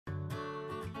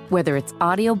Whether it's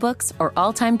audiobooks or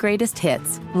all-time greatest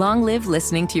hits, long live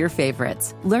listening to your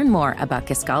favorites. Learn more about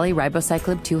Kisqali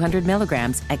Ribociclib 200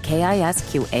 milligrams at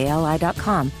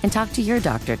KISQALI.com and talk to your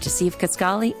doctor to see if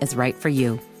Kisqali is right for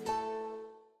you.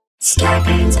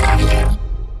 Scarpins Avenue.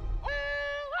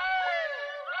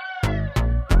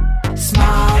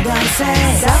 Small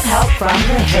doses. Self-help from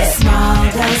the hip. Small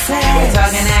doses. We're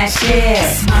talking that shit.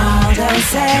 Small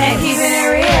doses. And keeping it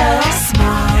real.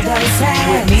 Small doses.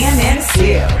 With me and Nana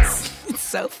Seals. It's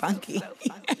so funky.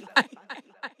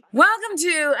 Welcome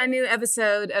to a new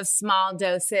episode of Small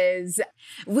Doses.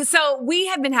 So we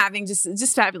have been having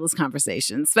just fabulous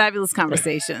conversations.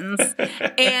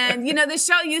 And, you know, the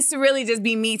show used to really just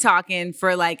be me talking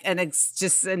for like an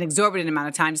exorbitant amount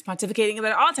of time, just pontificating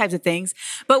about all types of things.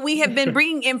 But we have been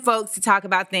bringing in folks to talk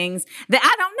about things that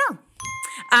I don't know.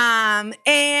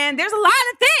 And there's a lot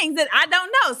of things that I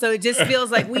don't know. So it just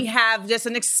feels like we have just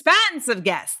an expanse of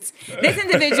guests. This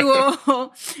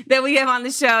individual that we have on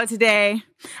the show today,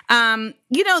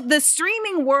 you know, the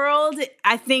streaming world,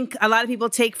 I think a lot of people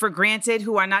take for granted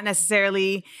who are not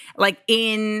necessarily like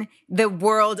in the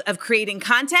world of creating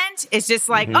content. It's just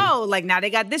like, oh, like now they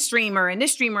got this streamer and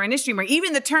this streamer and this streamer.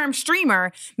 Even the term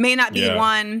streamer may not be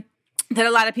one that a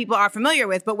lot of people are familiar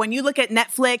with. But when you look at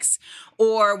Netflix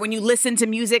or when you listen to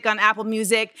music on Apple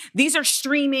Music, these are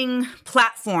streaming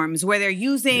platforms where they're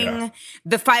using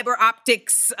the fiber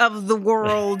optics of the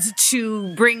world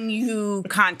to bring you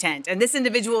content. And this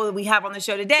individual that we have on the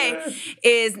show today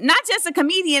is not just a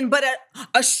comedian, but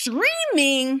a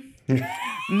streaming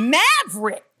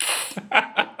maverick.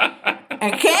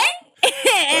 Okay?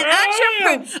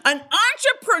 An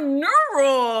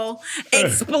entrepreneurial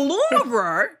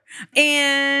explorer.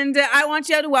 And I want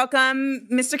you to welcome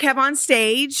Mr. Kev on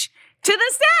stage to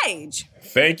the stage.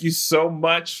 Thank you so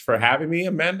much for having me,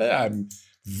 Amanda. I'm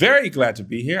very glad to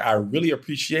be here. I really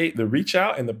appreciate the reach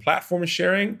out and the platform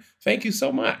sharing. Thank you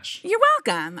so much. You're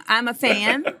welcome. I'm a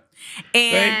fan.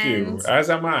 Thank you. As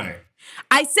am I.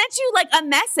 I sent you like a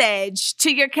message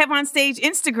to your Kev on Stage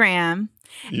Instagram.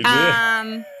 You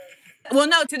did? Well,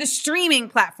 no, to the streaming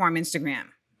platform Instagram.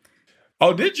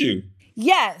 Oh, did you?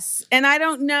 Yes. And I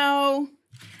don't know.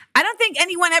 I don't think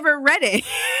anyone ever read it.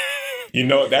 You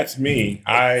know, that's me.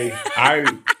 I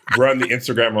run the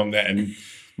Instagram on that, and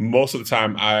most of the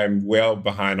time I'm well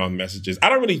behind on messages. I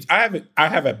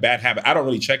have a bad habit. I don't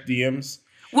really check DMs.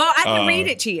 Well, I can read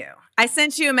it to you. I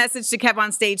sent you a message to Kev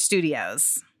on Stage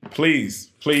Studios.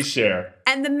 Please share.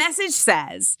 And the message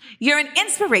says, "You're an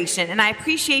inspiration, and I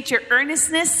appreciate your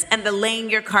earnestness and the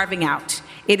lane you're carving out.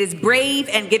 It is brave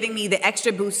and giving me the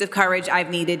extra boost of courage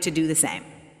I've needed to do the same."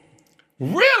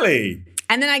 Really?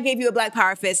 And then I gave you a black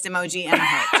power fist emoji and a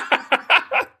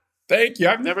heart. Thank you.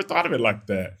 I've never thought of it like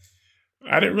that.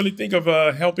 I didn't really think of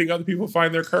helping other people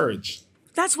find their courage.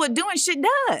 That's what doing shit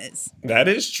does. That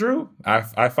is true.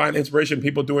 I find inspiration in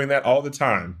people doing that all the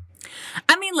time.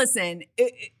 I mean, listen,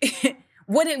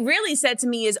 what it really said to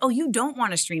me is, oh, you don't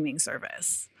want a streaming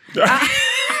service.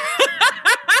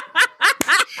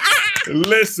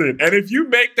 Listen, and if you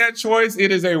make that choice,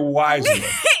 it is a wise one.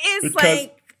 It's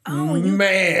like, oh,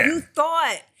 you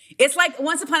thought. It's like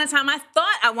once upon a time, I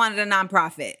thought I wanted a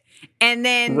nonprofit. And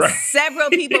then several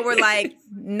people were like,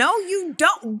 no, you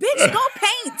don't. Bitch, go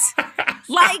paint.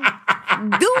 Like,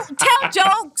 tell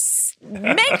jokes.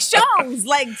 Make shows.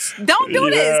 Like, don't do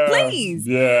this, please.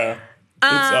 Yeah.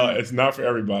 It's not for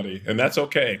everybody. And that's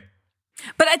okay.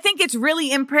 But I think it's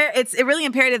really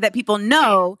imperative that people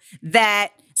know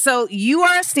that. So you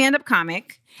are a stand-up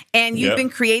comic. And you've been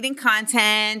creating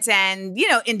content and, you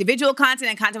know, individual content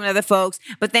and content with other folks.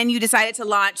 But then you decided to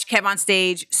launch Kev on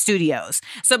Stage Studios.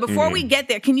 So before we get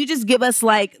there, can you just give us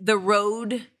like the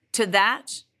road to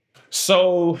that?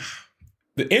 So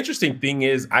the interesting thing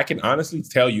is I can honestly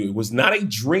tell you it was not a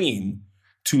dream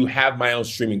to have my own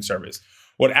streaming service.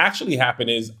 What actually happened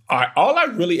is all I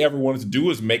really ever wanted to do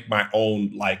was make my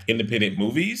own like independent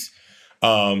movies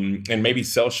and maybe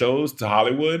sell shows to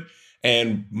Hollywood.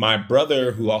 And my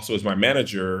brother, who also is my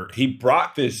manager, he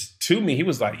brought this to me. He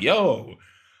was like, yo,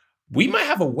 we might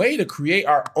have a way to create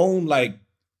our own, like,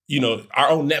 you know, our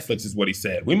own Netflix is what he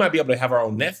said. We might be able to have our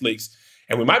own Netflix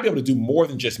and we might be able to do more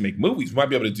than just make movies. We might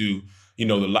be able to do, you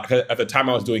know, at the time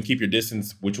I was doing Keep Your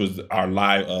Distance, which was our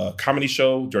live comedy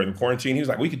show during the quarantine. He was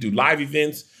like, we could do live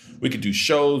events. We could do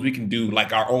shows. We can do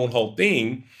like our own whole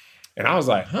thing. And I was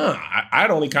like,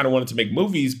 I'd only kind of wanted to make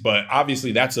movies, but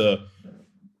obviously that's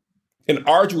an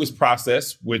arduous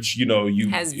process, which, you know,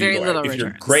 has very little if returns.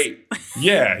 You're great.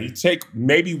 Yeah. You take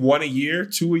maybe 1 a year,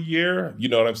 2 a year. You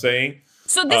know what I'm saying?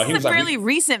 So this is a fairly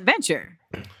recent venture.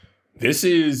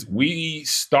 We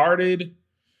started,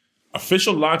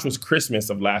 official launch was Christmas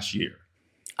of last year.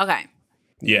 Okay.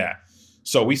 Yeah.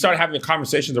 So we started having the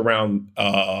conversations around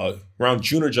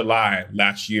June or July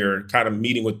last year, kind of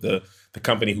meeting with the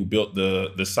company who built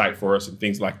the site for us and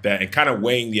things like that, and kind of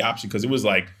weighing the option because it was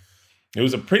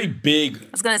a pretty big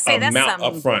amount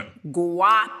up front.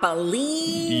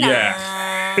 Guapolina.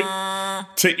 Yeah.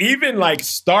 To even like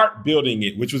start building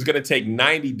it, which was going to take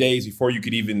 90 days before you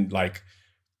could even like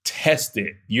test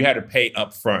it, you had to pay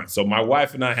up front. So my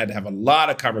wife and I had to have a lot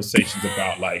of conversations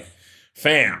about like,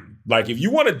 fam, like if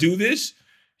you want to do this,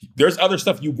 there's other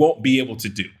stuff you won't be able to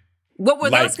do. What were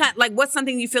those what's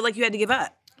something you feel like you had to give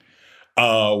up?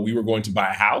 We were going to buy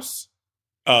a house.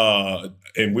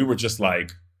 And we were just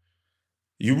like,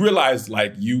 you realize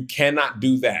like you cannot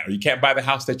do that, or you can't buy the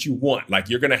house that you want. Like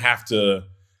you're going to have to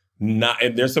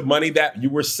and there's some money that you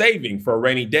were saving for a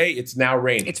rainy day. It's now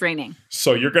raining. It's raining.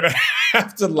 So you're going to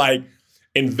have to like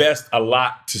invest a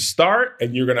lot to start,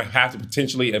 and you're going to have to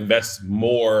potentially invest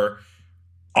more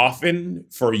often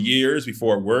for years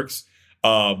before it works.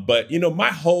 But, my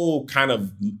whole kind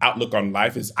of outlook on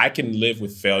life is I can live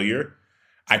with failure.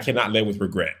 I cannot live with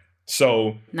regret.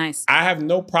 So nice. I have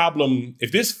no problem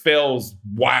if this fails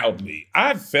wildly.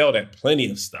 I've failed at plenty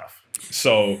of stuff.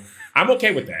 So I'm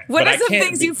okay with that. What are some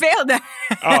things you failed at?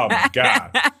 Oh, my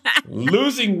God.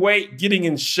 Losing weight, getting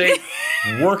in shape,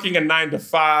 working a 9 to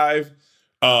 5.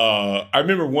 I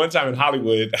remember one time in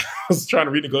Hollywood, I was trying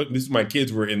to renegotiate. This is my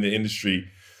kids were in the industry.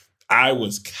 I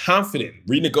was confident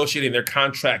renegotiating their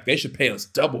contract. They should pay us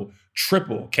double,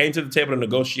 triple. Came to the table to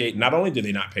negotiate. Not only did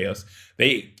they not pay us,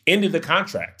 they ended the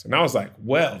contract. And I was like,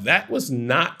 well, that was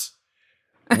not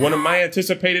one of my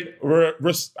anticipated.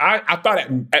 I thought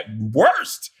at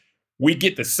worst, we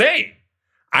get the same.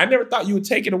 I never thought you would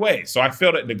take it away. So I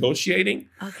failed at negotiating.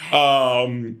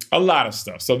 Okay. A lot of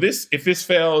stuff. So if this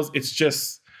fails,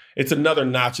 it's another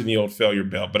notch in the old failure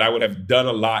belt. But I would have done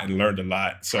a lot and learned a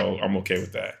lot. So I'm okay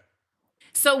with that.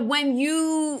 So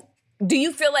do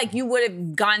you feel like you would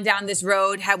have gone down this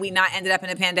road had we not ended up in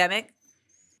a pandemic?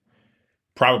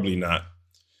 Probably not.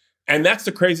 And that's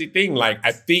the crazy thing. Like,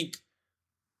 I think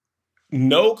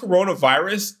no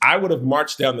coronavirus, I would have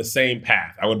marched down the same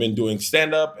path. I would have been doing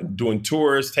stand-up and doing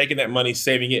tours, taking that money,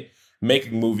 saving it,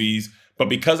 making movies. But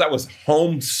because I was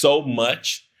home so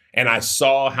much and I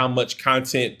saw how much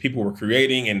content people were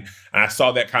creating, and I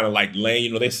saw that kind of like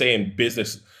lane, they say in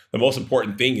business, the most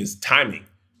important thing is timing,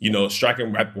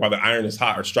 striking while the iron is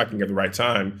hot or striking at the right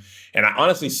time. And I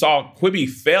honestly saw Quibi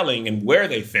failing and where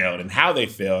they failed and how they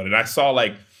failed. And I saw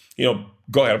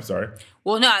go ahead, I'm sorry.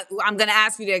 Well, no, I'm going to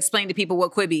ask you to explain to people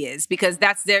what Quibi is, because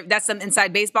that's some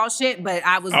inside baseball shit, but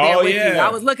I was there with you. I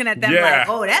was looking at them like,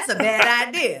 oh, that's a bad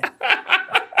idea.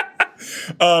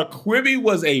 Quibi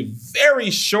was a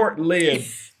very short-lived,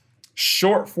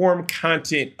 short-form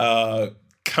content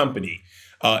company.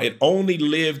 It only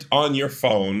lived on your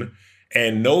phone,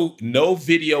 and no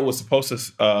video was supposed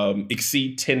to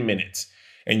exceed 10 minutes.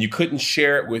 And you couldn't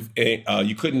share it with,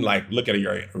 you couldn't look at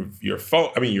your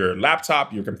phone, your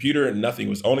laptop, your computer, and nothing. It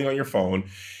was only on your phone.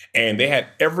 And they had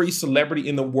every celebrity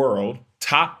in the world,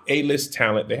 top A-list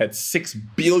talent. They had $6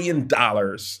 billion. I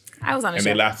was on a show. And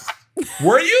they laughed.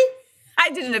 Were you?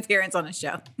 I did an appearance on a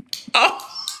show. Oh.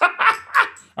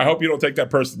 I hope you don't take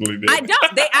that personally, then. I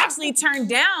don't. They actually turned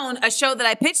down a show that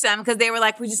I pitched them because they were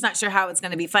like, we're just not sure how it's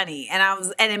going to be funny. And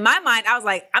in my mind, I was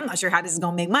like, I'm not sure how this is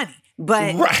going to make money.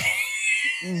 But right.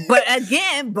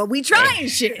 But we trying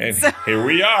shit. And here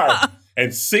we are.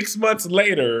 And 6 months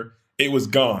later, it was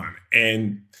gone.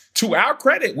 And to our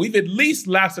credit, we've at least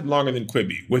lasted longer than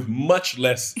Quibi with much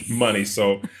less money.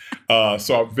 So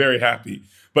I'm very happy.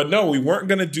 But no, we weren't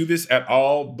going to do this at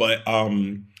all. But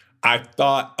I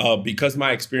thought because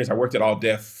my experience, I worked at All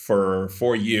Def for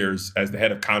 4 years as the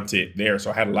head of content there. So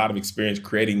I had a lot of experience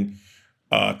creating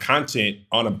content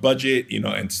on a budget,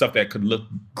 and stuff that could look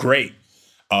great.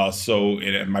 So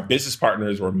my business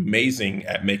partners were amazing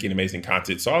at making amazing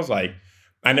content. So I was like,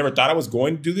 I never thought I was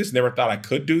going to do this, never thought I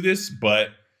could do this,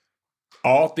 but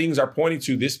all things are pointing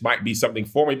to this might be something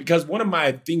for me, because one of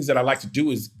my things that I like to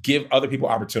do is give other people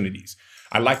opportunities.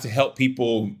 I like to help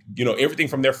people, everything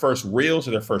from their first reel to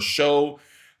their first show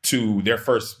to their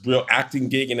first real acting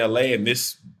gig in LA. And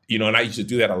this, and I used to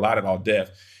do that a lot at All Def.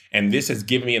 And this has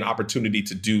given me an opportunity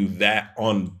to do that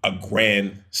on a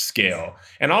grand scale.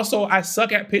 And also, I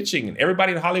suck at pitching. And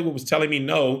everybody in Hollywood was telling me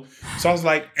no. So I was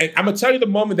like, and I'm going to tell you the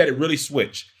moment that it really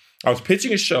switched. I was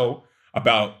pitching a show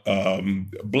about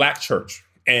Black church.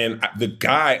 And the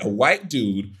guy, a white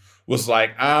dude, was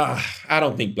like, I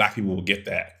don't think Black people will get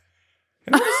that.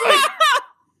 And I was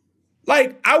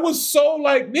like, I was so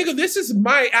like, nigga, this is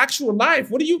my actual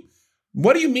life. What do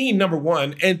you mean, number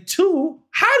one? And two,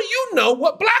 how do you know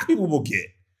what Black people will get?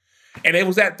 And it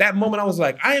was at that moment I was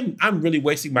like, I'm really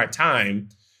wasting my time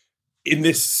in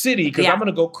this city because I'm going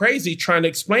to go crazy trying to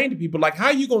explain to people, like, how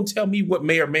are you going to tell me what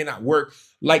may or may not work?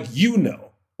 Like, you know.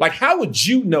 Like, how would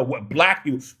you know what Black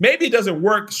people, maybe it doesn't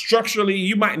work structurally,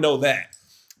 you might know that.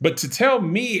 But to tell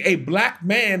me, a Black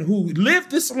man who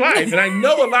lived this life, and I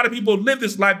know a lot of people live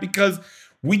this life because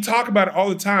we talk about it all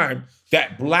the time,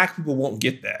 that Black people won't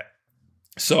get that.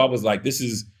 So I was like,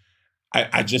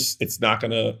 it's not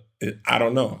gonna, I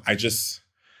don't know.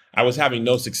 I was having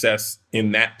no success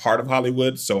in that part of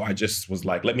Hollywood. So I just was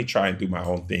like, let me try and do my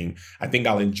own thing. I think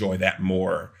I'll enjoy that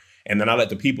more. And then I'll let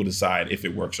the people decide if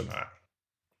it works or not.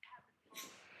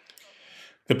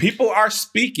 The people are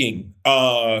speaking.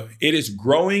 It is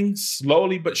growing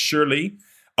slowly but surely.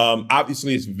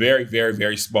 Obviously, it's very, very,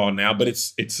 very small now, but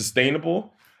it's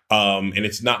sustainable. And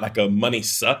it's not like a money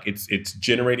suck. It's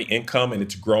generating income and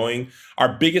it's growing.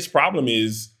 Our biggest problem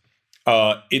is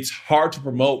it's hard to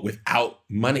promote without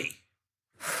money.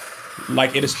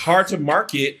 Like, it is hard to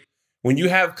market when you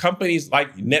have companies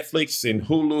like Netflix and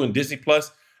Hulu and Disney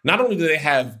Plus. Not only do they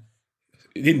have,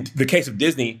 in the case of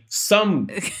Disney, some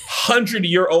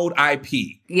 100-year-old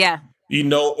IP. Yeah. You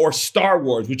know, or Star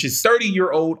Wars, which is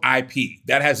 30-year-old IP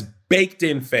that has baked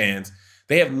in fans.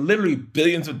 They have literally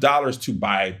billions of dollars to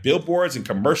buy billboards and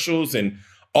commercials and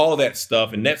all that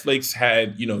stuff. And Netflix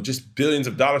had, just billions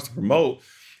of dollars to promote.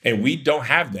 And we don't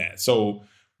have that. So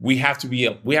we have to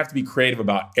be creative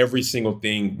about every single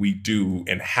thing we do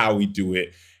and how we do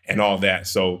it and all that.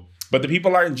 So, but the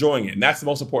people are enjoying it. And that's the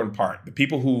most important part. The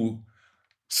people who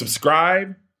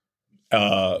subscribe,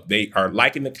 they are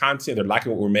liking the content, they're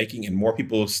liking what we're making, and more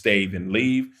people stay than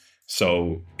leave.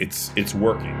 So it's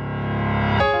working.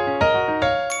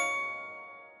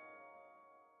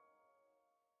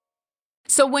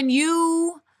 So when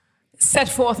you set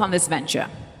forth on this venture,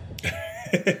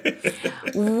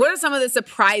 what are some of the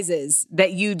surprises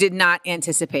that you did not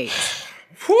anticipate?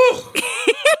 Whew.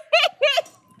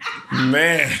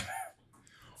 Man,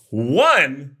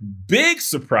 one big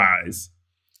surprise,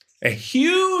 a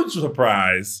huge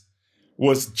surprise,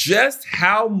 was just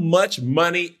how much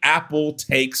money Apple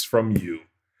takes from you.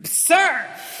 Sir.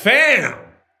 Fam,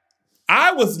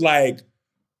 I was like,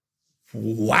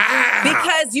 wow.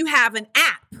 Because you have an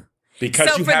app.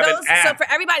 So for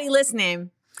everybody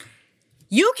listening,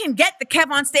 you can get the Kev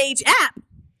on Stage app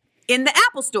in the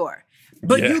Apple Store.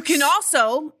 But you can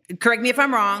also, correct me if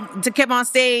I'm wrong, to Kev on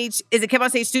Stage, is it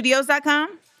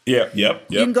KevOnStageStudios.com? Yep.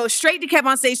 You can go straight to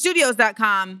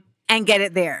KevOnStageStudios.com and get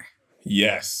it there.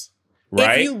 Yes.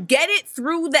 Right. If you get it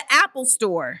through the Apple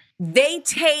Store, they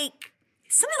take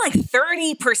something like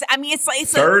 30%. I mean, it's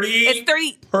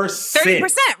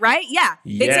 30%, right? Yeah.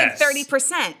 They take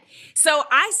 30%. So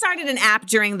I started an app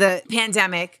during the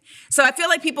pandemic. So I feel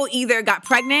like people either got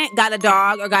pregnant, got a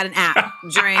dog, or got an app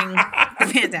during the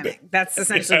pandemic. That's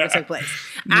essentially what took place.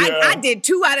 Yeah. I did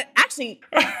 2 out of, actually,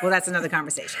 well, that's another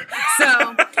conversation. So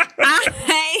I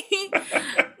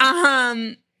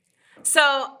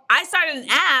started an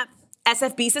app,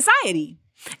 SFB Society.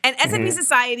 And SFB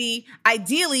Society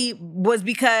ideally was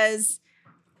because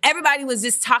everybody was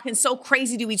just talking so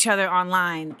crazy to each other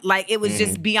online. Like, it was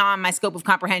just beyond my scope of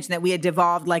comprehension that we had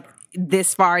devolved like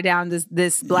this far down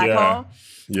this black hole.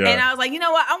 Yeah. And I was like, you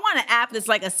know what? I want an app that's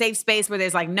like a safe space where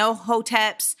there's like no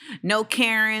hoteps, no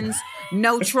Karens,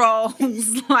 no trolls,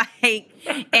 you pay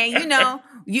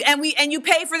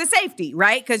for the safety,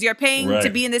 right? Because you're paying to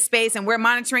be in this space, and we're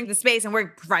monitoring the space, and we're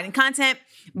providing content.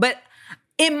 But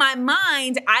in my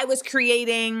mind, I was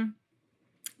creating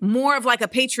more of like a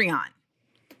Patreon.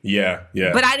 Yeah.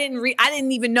 But I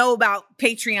didn't even know about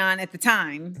Patreon at the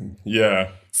time.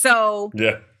 Yeah. So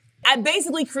I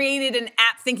basically created an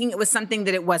app thinking it was something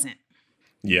that it wasn't.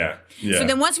 Yeah. So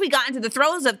then once we got into the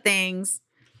throes of things,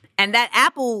 and that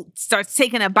Apple starts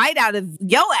taking a bite out of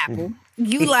your Apple,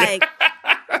 you like,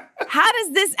 how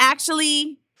does this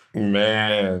actually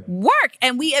work?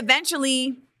 And we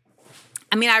eventually,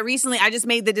 I just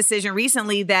made the decision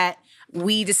recently that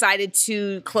we decided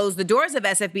to close the doors of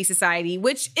SFB Society,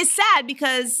 which is sad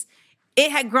because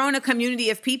it had grown a community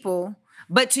of people.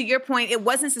 But to your point, it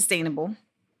wasn't sustainable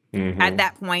at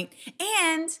that point.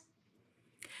 And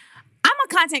I'm a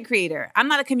content creator. I'm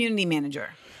not a community manager.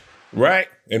 Right.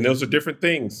 And those are different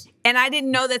things. And I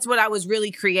didn't know that's what I was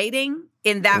really creating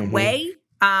in that way.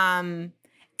 And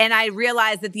I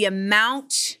realized that the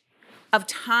amount of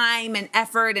time and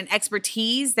effort and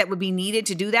expertise that would be needed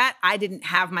to do that, I didn't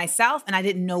have myself, and I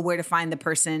didn't know where to find the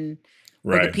person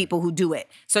or the people who do it.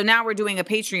 So now we're doing a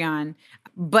Patreon,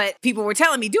 but people were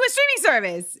telling me, do a streaming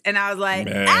service. And I was like,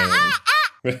 I'm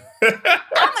going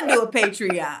to do a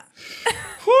Patreon.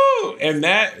 Whew.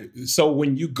 And so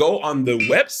when you go on the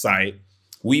website,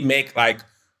 we make like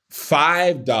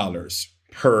 $5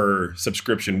 per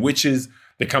subscription, which is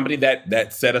the company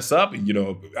that set us up. You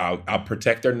know, I'll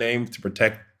protect their name to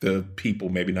protect the people,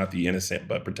 maybe not the innocent,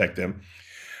 but protect them.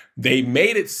 They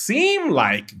made it seem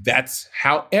like that's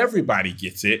how everybody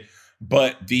gets it.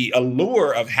 But the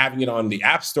allure of having it on the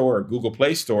App Store or Google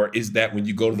Play Store is that when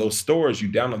you go to those stores, you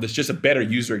download, there's just a better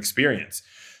user experience.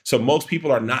 So most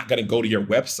people are not going to go to your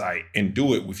website and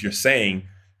do it if you're saying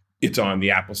it's on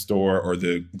the Apple Store or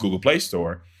the Google Play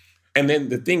Store. And then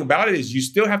the thing about it is you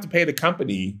still have to pay the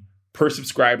company per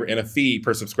subscriber and a fee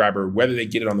per subscriber, whether they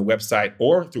get it on the website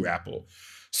or through Apple.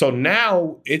 So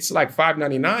now it's like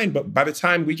 $5.99, but by the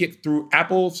time we get through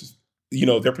Apple's, you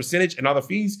know, their percentage and all the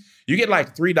fees, you get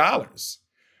like $3.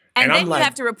 And then you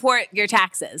have to report your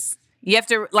taxes. You have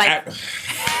to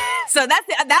so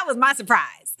that was my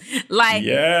surprise. Like,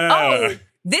 oh,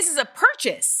 this is a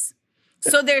purchase.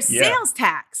 So there's sales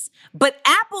tax, but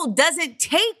Apple doesn't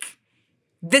take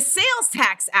the sales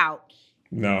tax out.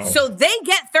 No. So they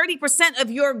get 30% of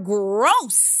your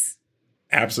gross.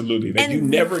 Absolutely. That you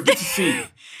never get to see.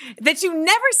 That you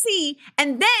never see.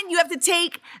 And then you have to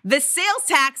take the sales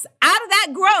tax out of that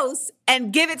gross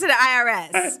and give it to the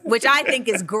IRS, which I think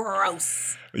is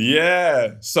gross.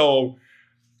 Yeah. So,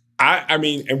 I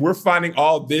mean, and we're finding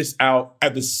all this out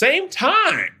at the same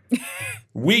time.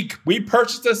 We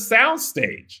purchased a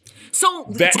soundstage. So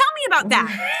tell me about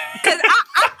that. Because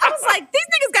I was like, do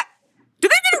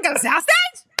these niggas got a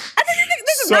soundstage? I think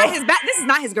this is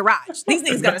not his garage. These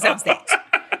niggas got a soundstage.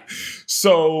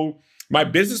 So my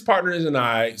business partners and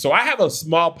I have a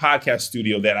small podcast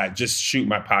studio that I just shoot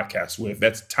my podcast with.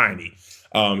 That's tiny.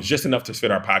 It's just enough to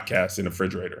fit our podcast in the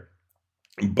refrigerator.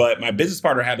 But my business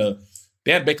partner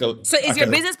they had to make a... So is your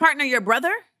business partner your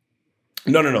brother?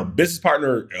 No. Business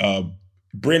partner,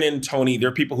 Brennan, Tony,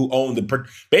 they're people who own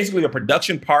basically the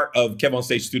production part of Kev on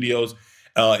Stage Studios.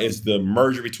 Is the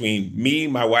merger between me,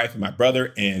 my wife, and my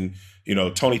brother, and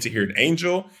Tony Tahir and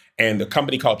Angel, and the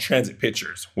company called Transit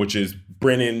Pictures, which is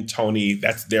Brennan, Tony.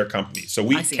 That's their company. So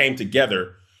we came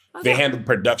together. Okay. They handle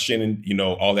production and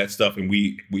all that stuff, and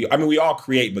we all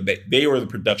create, but they were the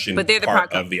production. But they're the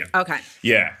part of the okay.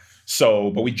 Yeah.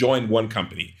 So, but we joined one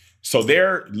company. So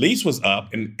their lease was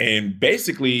up, and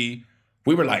basically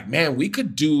we were like, man, we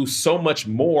could do so much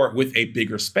more with a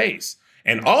bigger space.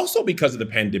 And also because of the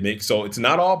pandemic, so it's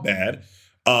not all bad,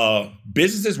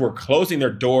 businesses were closing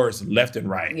their doors left and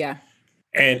right. Yeah.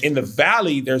 And in the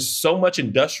Valley, there's so much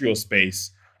industrial space.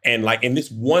 And like in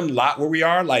this one lot where we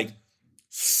are, like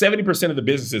 70% of the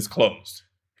businesses closed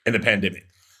in the pandemic.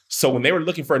 So when they were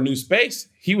looking for a new space,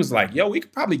 he was like, yo, we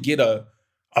could probably get a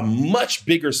much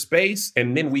bigger space.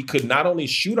 And then we could not only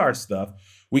shoot our stuff,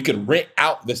 we could rent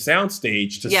out the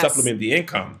soundstage to supplement the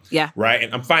income. Yeah. Right.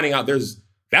 And I'm finding out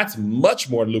that's much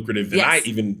more lucrative than I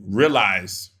even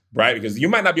realized, right? Because you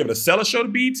might not be able to sell a show to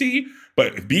BET,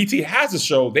 but if BET has a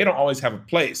show, they don't always have a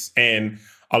place. And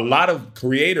a lot of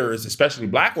creators, especially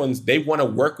Black ones, they want to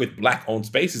work with Black-owned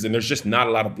spaces, and there's just not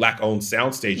a lot of Black-owned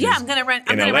sound stages. Yeah, I'm gonna rent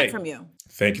from you.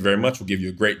 Thank you very much. We'll give you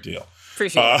a great deal.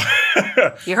 Appreciate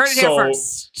it. You heard it here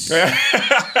first.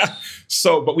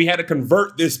 But we had to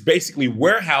convert this basically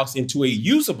warehouse into a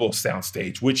usable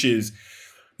soundstage, which is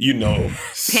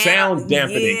sound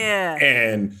dampening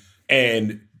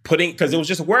and putting, because it was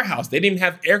just a warehouse. They didn't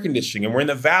have air conditioning, and we're in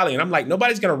the Valley. And I'm like,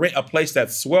 nobody's going to rent a place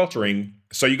that's sweltering.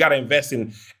 So you got to invest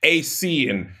in AC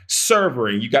and server,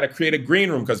 and you got to create a green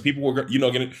room because people were,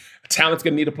 talent's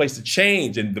going to need a place to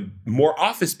change. And the more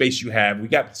office space you have, we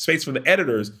got space for the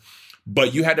editors,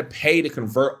 but you had to pay to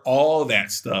convert all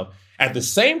that stuff. At the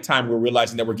same time, we're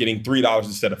realizing that we're getting $3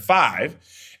 instead of $5.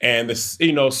 And this,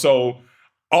 so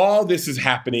all this is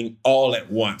happening all at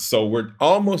once. So we're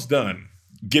almost done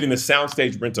getting the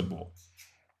soundstage rentable.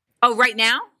 Oh, right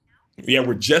now? Yeah,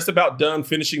 we're just about done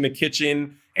finishing the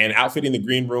kitchen and outfitting the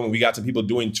green room. We got some people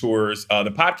doing tours.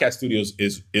 The podcast studios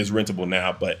is rentable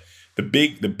now, but the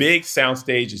big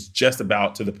soundstage is just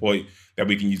about to the point that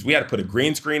we can use. We had to put a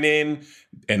green screen in,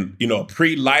 and a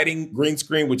pre-lighting green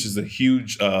screen, which is a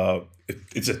huge.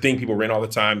 It's a thing people rent all the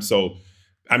time. So,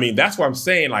 I mean, that's what I'm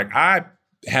saying. Like,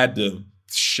 we had to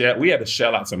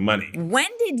shell out some money. When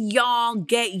did y'all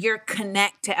get your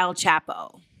connect to El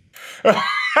Chapo?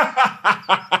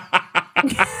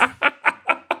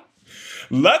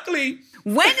 Luckily.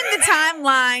 When in the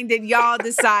timeline did y'all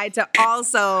decide to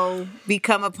also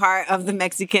become a part of the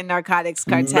Mexican narcotics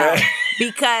cartel?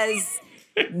 Because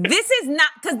that's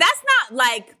not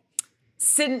like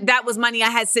that was money I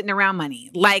had sitting around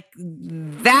money. Like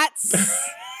that's,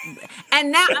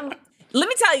 and now let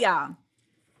me tell y'all,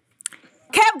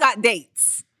 Kev got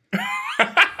dates.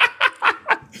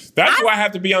 That's why I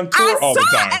have to be on tour all the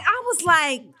time. And I was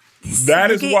like,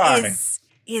 that is why.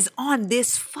 Is on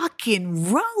this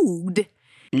fucking road.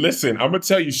 Listen, I'm going to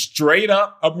tell you straight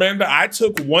up, Amanda, I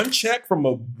took one check from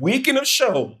a weekend of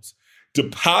shows,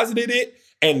 deposited it,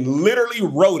 and literally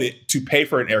wrote it to pay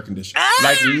for an air conditioner.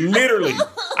 Like literally.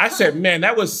 I said, man,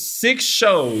 that was 6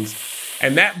 shows,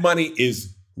 and that money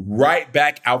is right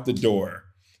back out the door.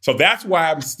 So that's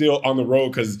why I'm still on the road,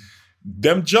 because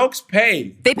them jokes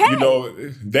pay. They pay. You know,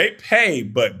 they pay,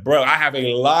 but bro, I have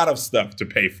a lot of stuff to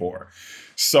pay for.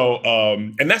 So,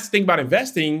 and that's the thing about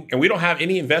investing, and we don't have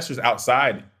any investors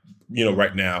outside, you know,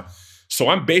 right now. So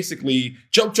I'm basically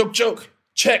joke,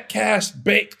 check, cash,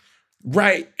 bank,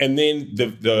 right. And then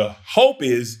the hope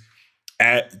is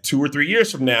at 2 or 3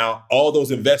 years from now, all those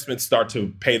investments start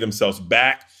to pay themselves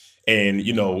back. And,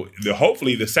 you know,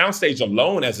 hopefully the soundstage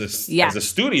alone as a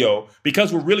studio,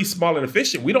 because we're really small and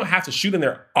efficient, we don't have to shoot in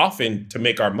there often to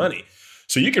make our money.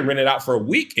 So you can rent it out for a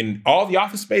week, and all the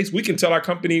office space, we can tell our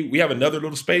company, we have another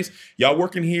little space. Y'all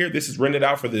working here, this is rented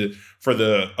out for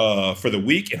the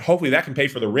week, and hopefully that can pay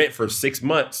for the rent for 6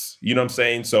 months. You know what I'm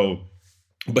saying? So,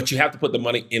 but you have to put the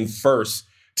money in first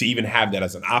to even have that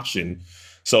as an option.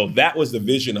 So that was the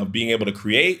vision of being able to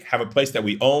create, have a place that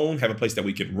we own, have a place that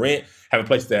we can rent, have a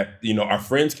place that, you know, our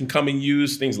friends can come and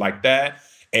use, things like that.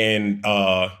 And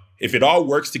if it all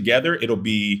works together, it'll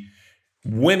be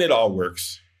when it all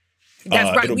works.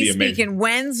 That's right. It'll We be amazing. speaking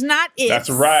when's, not ifs. That's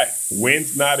right.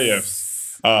 When's, not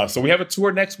ifs. So we have a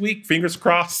tour next week. Fingers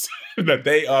crossed that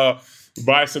they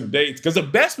buy some dates. Because the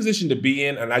best position to be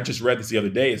in, and I just read this the other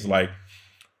day, is like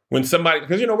when somebody,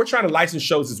 because, you know, we're trying to license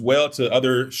shows as well to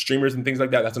other streamers and things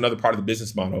like that. That's another part of the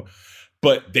business model.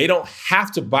 But they don't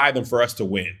have to buy them for us to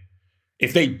win.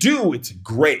 If they do, it's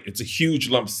great. It's a huge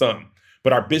lump sum.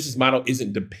 But our business model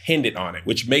isn't dependent on it,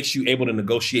 which makes you able to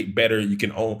negotiate better. You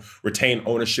can retain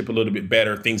ownership a little bit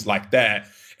better, things like that.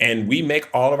 And we make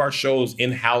all of our shows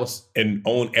in-house and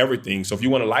own everything. So if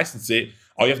you want to license it,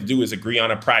 all you have to do is agree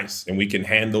on a price, and we can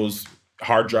hand those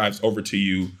hard drives over to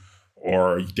you,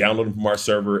 or you download them from our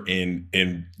server, and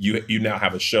you now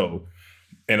have a show.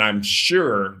 And I'm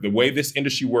sure the way this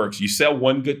industry works, you sell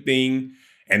one good thing,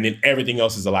 and then everything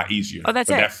else is a lot easier. Oh,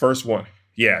 that's it. That first one.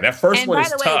 Yeah, that first one is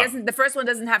tough. And by the way, the first one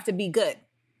doesn't have to be good.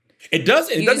 It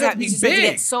doesn't. It doesn't have to be just big. Have to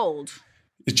get sold.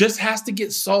 It just has to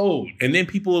get sold. And then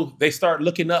people, they start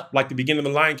looking up like the beginning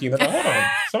of The Lion King. They're like, hold on,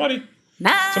 somebody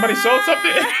sold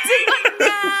something?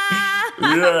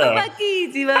 Yeah.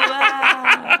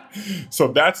 So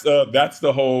that's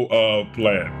the whole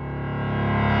plan.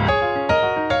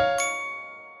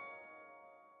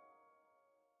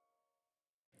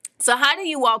 So how do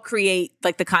you all create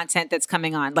like the content that's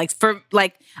coming on? Like for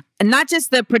like not just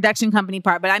the production company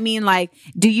part, but I mean like,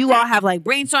 do you all have like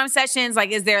brainstorm sessions? Like,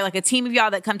 is there like a team of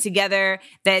y'all that come together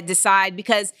that decide?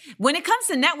 Because when it comes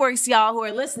to networks, y'all who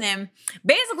are listening,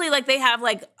 basically like they have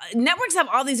like networks have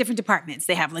all these different departments.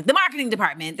 They have like the marketing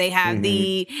department, they have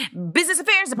the business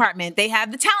affairs department, they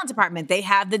have the talent department, they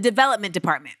have the development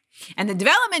department. And the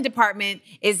development department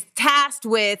is tasked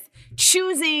with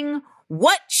choosing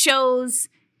what shows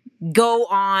go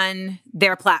on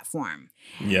their platform.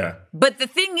 Yeah. But the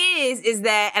thing is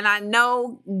that, and I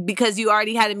know because you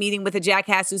already had a meeting with a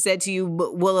jackass who said to you,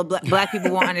 well, black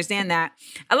people won't understand that.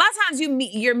 A lot of times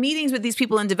your meetings with these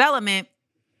people in development,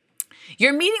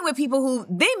 you're meeting with people who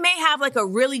they may have like a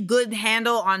really good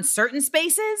handle on certain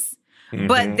spaces,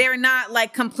 but they're not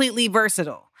like completely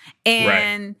versatile.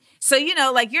 And so, you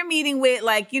know, like you're meeting with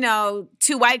like, you know,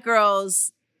 2 white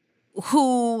girls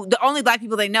who the only black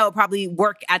people they know probably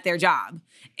work at their job.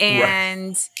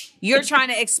 And you're trying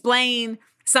to explain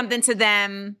something to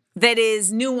them that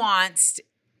is nuanced,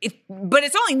 but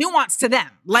it's only nuanced to them.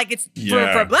 Like it's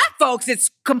for black folks, it's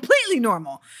completely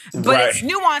normal, but it's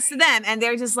nuanced to them. And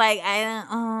they're just like,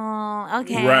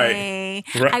 okay. Right.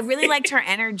 I really liked her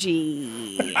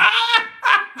energy.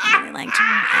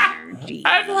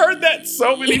 I've heard that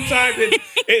so many times.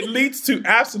 It leads to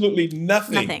absolutely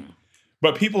nothing.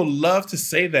 But people love to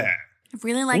say that. I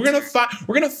really like.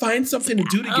 We're gonna find something to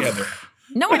do together.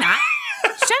 No, we're not.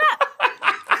 Shut up.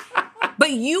 But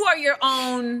you are your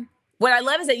own. What I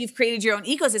love is that you've created your own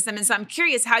ecosystem, and so I'm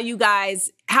curious how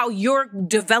your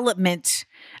development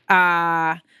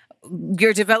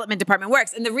department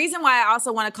works. And the reason why I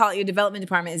also want to call it your development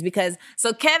department is because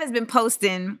Kev has been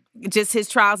posting just his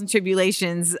trials and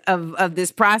tribulations of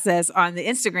this process on the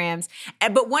Instagrams.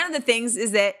 But one of the things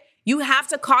is that you have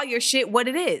to call your shit what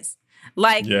it is.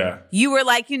 Like, you were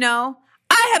like, you know,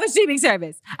 I have a streaming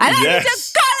service. And I need to call it a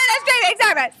streaming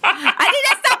service. I need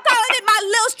to stop calling it my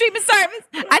little streaming service.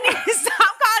 I need to stop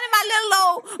calling it my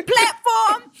little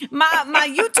platform, my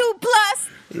YouTube Plus.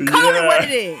 Call it what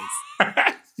it is.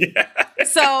 Yeah.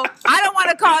 So I don't want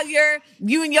to call you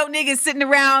and your niggas sitting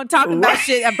around talking about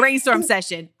shit, a brainstorm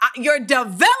session. Your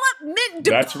development department.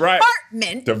 That's right.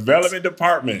 Development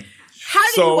department. How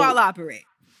do you all operate?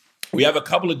 We have a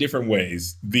couple of different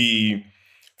ways. The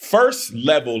first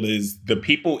level is the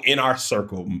people in our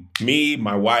circle. Me,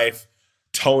 my wife,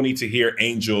 Tony, Tahir,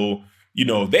 Angel. You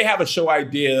know, they have a show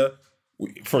idea.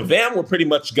 For them, we're pretty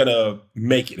much gonna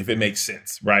make it if it makes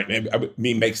sense, right? I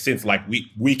mean, makes sense like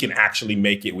we can actually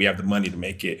make it. We have the money to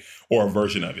make it or a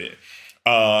version of it.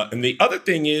 And the other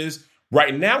thing is,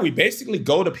 right now, we basically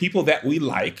go to people that we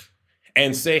like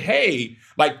and say, hey,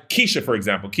 like Keisha, for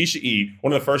example, Keisha E.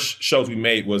 One of the first shows we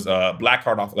made was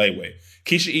Blackheart off Layway.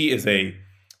 Keisha E. is a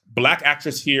Black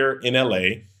actress here in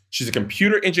LA. She's a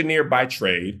computer engineer by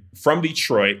trade from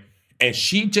Detroit, and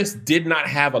she just did not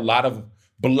have a lot of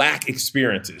Black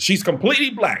experiences. She's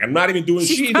completely Black. I'm not even doing.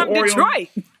 She's from Detroit.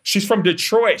 She's from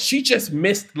Detroit. She just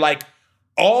missed like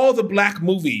all the Black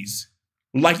movies.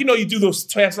 Like, you know, you do those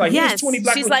tests like, here's 20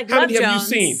 Black movies. Like, how many Jones. have you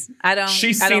seen?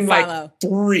 She's seen like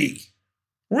 3.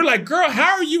 We're like, girl,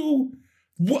 how are you?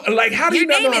 Like, how do you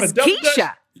not know how to double dutch?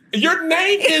 Your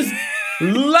name is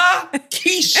La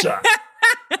Keisha.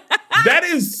 That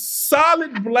is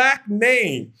solid Black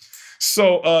name.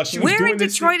 So she was Where in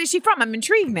Detroit is she from? I'm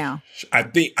intrigued now. I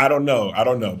don't know.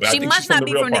 But she I think must she's not from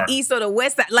be the from the east or the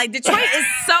west side. Like, Detroit is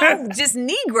so just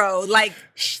Negro. Like,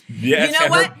 yes, you know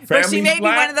what? But she may be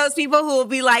one of those people who will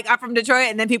be like, I'm from Detroit.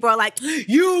 And then people are like,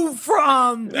 you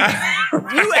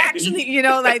actually, you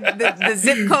know, like the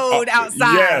zip code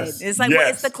outside. Yes, it's like, well,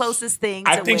 it's the closest thing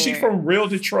to I think she's from real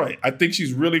Detroit. I think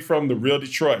she's really from the real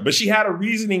Detroit. But she had a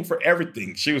reasoning for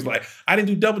everything. She was like, I didn't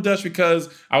do double dutch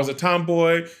because I was a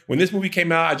tomboy. When this movie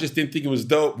came out, I just didn't think it was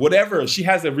dope. Whatever. She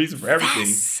has a reason for everything.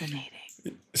 Fascinating.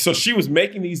 So she was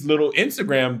making these little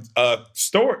Instagram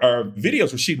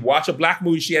videos where she'd watch a Black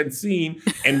movie she hadn't seen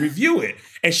and review it.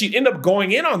 And she'd end up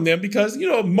going in on them because, you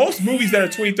know, most movies that are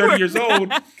 20, 30 years old,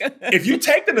 if you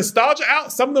take the nostalgia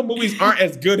out, some of the movies aren't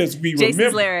as good as we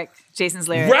remember. Jason's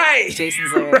lyric. Right.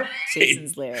 Jason's lyric. Right.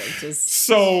 Jason's lyric.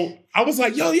 So I was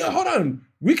like, yo, hold on.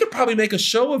 We could probably make a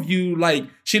show of you. Like,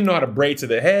 she didn't know how to braid to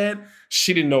the head.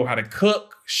 She didn't know how to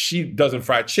cook. She doesn't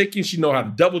fry chicken. She know how to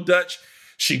double dutch.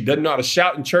 She doesn't know how to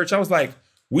shout in church. I was like,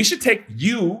 we should take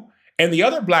you and the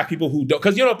other Black people who don't,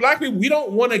 because, you know, Black people, we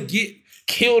don't want to get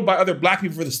killed by other Black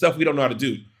people for the stuff we don't know how to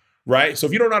do, right? So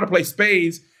if you don't know how to play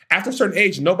spades, after a certain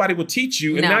age, nobody will teach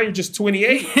you, and now you're just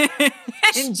 28.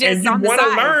 and you want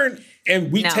to learn,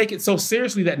 and we take it so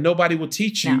seriously that nobody will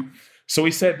teach you. So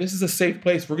we said, this is a safe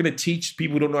place. We're going to teach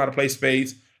people who don't know how to play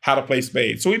spades how to play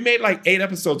spades. So we made like 8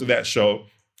 episodes of that show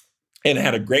and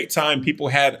had a great time. People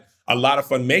had a lot of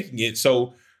fun making it.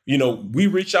 So, you know, we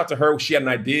reached out to her. She had an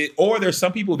idea. Or there's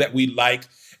some people that we like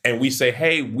and we say,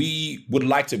 hey, we would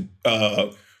like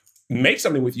to make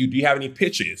something with you. Do you have any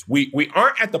pitches? We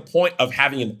aren't at the point of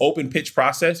having an open pitch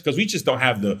process because we just don't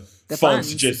have the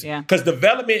funds. Because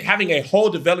having a whole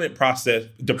development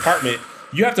department,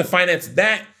 you have to finance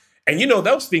that. And, you know,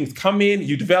 those things come in,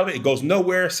 you develop it, it goes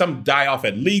nowhere. Some die off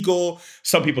at legal.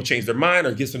 Some people change their mind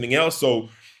or get something else. So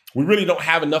we really don't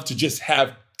have enough to just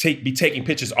be taking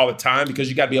pictures all the time because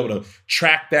you got to be able to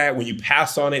track that when you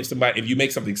pass on it. If you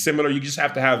make something similar, you just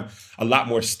have to have a lot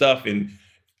more stuff. And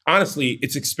honestly,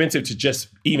 it's expensive to just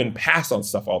even pass on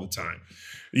stuff all the time,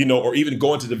 you know, or even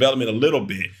go into development a little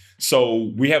bit.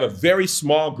 So we have a very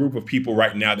small group of people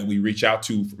right now that we reach out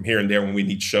to from here and there when we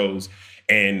need shows.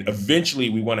 And eventually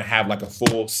we want to have like a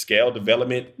full scale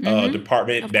development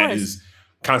department that is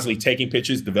constantly taking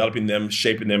pictures, developing them,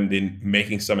 shaping them, then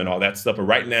making some and all that stuff. But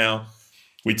right now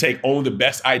we take only the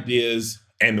best ideas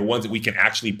and the ones that we can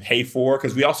actually pay for.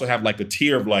 Because we also have like a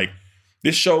tier of like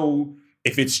this show,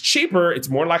 if it's cheaper, it's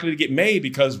more likely to get made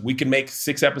because we can make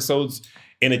 6 episodes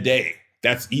in a day.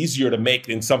 That's easier to make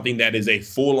than something that is a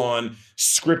full-on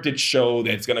scripted show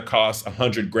that's going to cost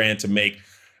 $100,000 to make.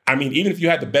 I mean, even if you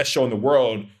had the best show in the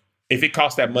world, if it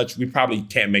costs that much, we probably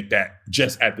can't make that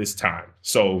just at this time.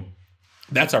 So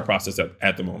that's our process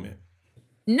at the moment.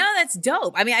 No, that's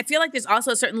dope. I mean, I feel like there's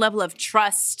also a certain level of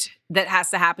trust that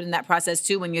has to happen in that process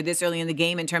too when you're this early in the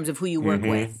game in terms of who you work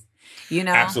with, you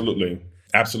know? Absolutely.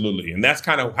 And that's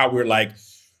kind of how we're like,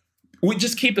 we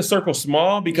just keep the circle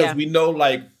small because we know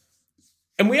like,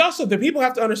 and we also, the people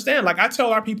have to understand, like I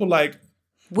tell our people like,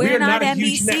 we're not a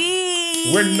NBC.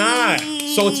 huge We're not.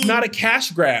 So it's not a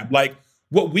cash grab. Like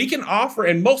what we can offer,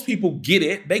 and most people get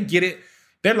it. They get it.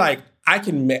 They're like, I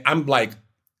can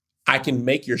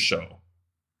make your show.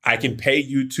 I can pay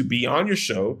you to be on your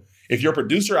show. If you're a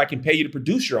producer, I can pay you to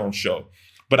produce your own show.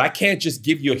 but I can't just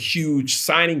give you a huge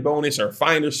signing bonus or a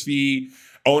finder's fee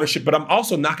ownership, but I'm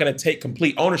also not going to take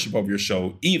complete ownership of your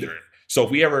show either. So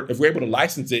if we're able to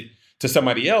license it to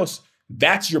somebody else,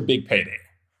 that's your big payday.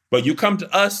 But you come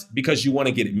to us because you want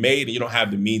to get it made and you don't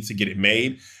have the means to get it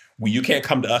made. Well, you can't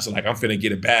come to us and like, I'm finna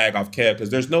get a bag off Kev, because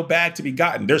there's no bag to be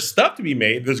gotten. There's stuff to be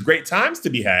made. There's great times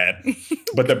to be had.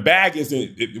 But the bag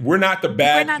we're not the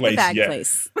bag place yet.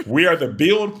 Place. We are the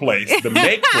build place, the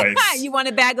make place. You want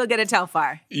a bag, go get a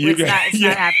Telfar. It's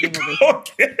not happening over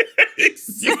here.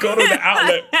 You go to the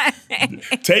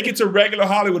outlet, take it to regular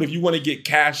Hollywood if you want to get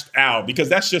cashed out, because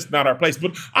that's just not our place.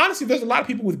 But honestly, there's a lot of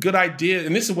people with good ideas.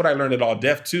 And this is what I learned at All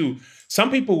Def too.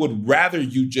 Most people would rather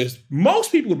you just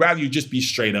be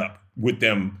straight up with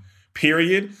them,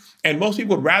 period. And most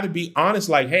people would rather be honest,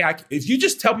 like, hey, if you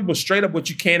just tell people straight up what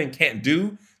you can and can't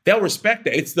do, they'll respect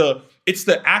that. It's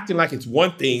the acting like it's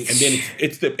one thing, and then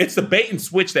it's the bait and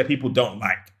switch that people don't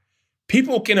like.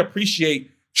 People can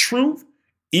appreciate truth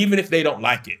even if they don't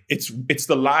like it. It's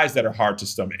the lies that are hard to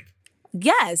stomach.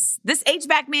 Yes. This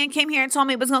HVAC man came here and told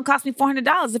me it was going to cost me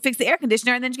 $400 to fix the air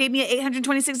conditioner, and then gave me an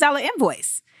 $826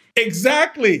 invoice.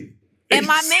 Exactly. And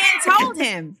my man told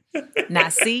him. Now,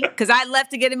 see, because I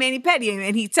left to get a mani-pedi,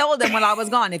 and he told them when I was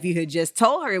gone, if you had just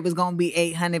told her it was going to be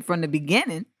 $800 from the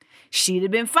beginning, she'd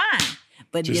have been fine.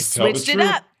 But you switched it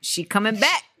up. She coming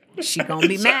back. She going to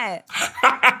be mad.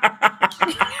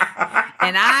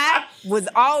 And I was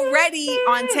already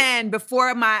on 10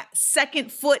 before my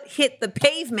second foot hit the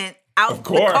pavement out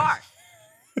the car.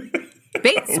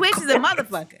 Bait and switch is a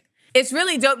motherfucker. It's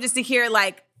really dope just to hear,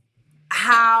 like,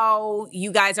 how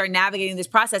you guys are navigating this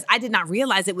process. I did not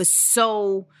realize it was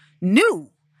so new.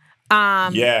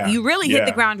 You really hit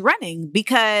the ground running,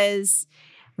 because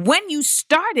when you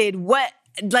started,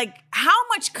 how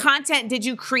much content did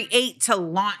you create to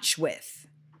launch with?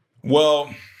 Well,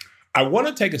 I want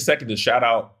to take a second to shout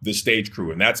out the Stage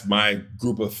Crew, and that's my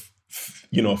group of,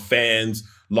 fans,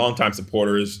 longtime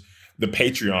supporters, the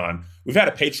Patreon. We've had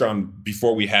a Patreon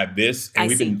before we had this, and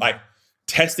we've been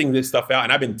testing this stuff out.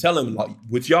 And I've been telling them,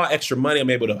 with y'all extra money, I'm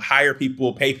able to hire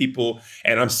people, pay people,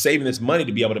 and I'm saving this money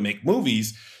to be able to make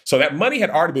movies. So that money had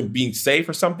already been being saved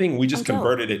for something. We just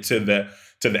converted it to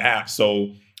the app.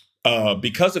 So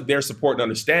because of their support and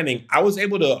understanding, I was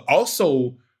able to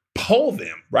also poll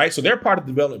them, right? So they're part of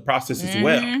the development process as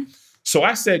well. So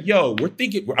I said,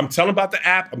 I'm telling about the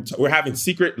app. We're having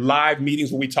secret live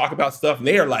meetings where we talk about stuff. And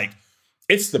they are like,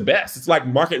 it's the best. It's like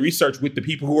market research with the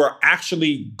people who are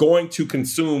actually going to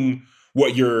consume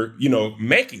what you're,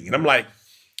 making. And I'm like,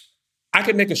 I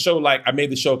could make a show I made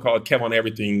the show called Kev on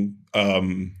Everything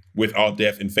with All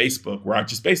Def and Facebook, where I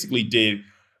just basically did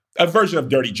a version of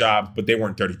dirty jobs, but they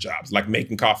weren't dirty jobs, like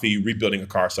making coffee, rebuilding a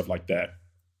car, stuff like that.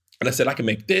 And I said, I can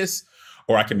make this,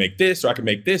 or I can make this, or I can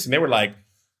make this. And they were like,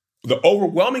 the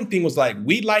overwhelming thing was like,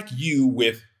 we like you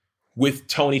with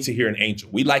Tony, Tahir, and Angel.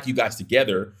 We like you guys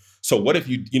together. So what if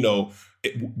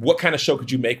what kind of show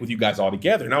could you make with you guys all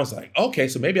together? And I was like, okay,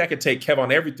 so maybe I could take Kev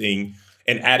on Everything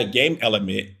and add a game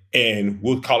element, and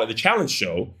we'll call it the challenge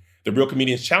show, the Real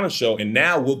Comedians Challenge Show. And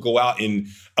now we'll go out and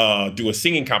do a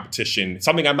singing competition,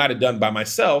 something I might have done by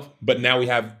myself, but now we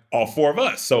have all four of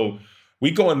us. So we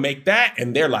go and make that,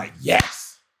 and they're like,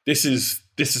 yes, this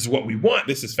is what we want.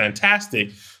 This is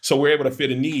fantastic. So we're able to fit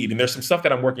a need. And there's some stuff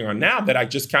that I'm working on now that I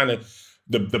just kind of,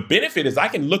 the benefit is I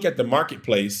can look at the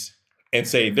marketplace and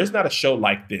say, there's not a show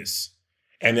like this.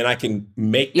 And then I can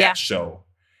make that show.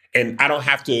 And I don't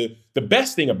have to, the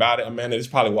best thing about it, Amanda, this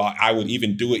is probably why I would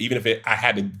even do it, even if I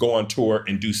had to go on tour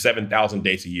and do 7,000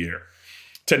 dates a year.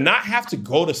 To not have to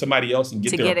go to somebody else and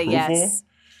get their approval. Yes.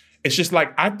 It's just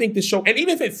like, I think this show, and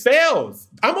even if it fails,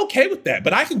 I'm okay with that.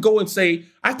 But I can go and say,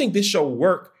 I think this show will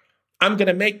work. I'm going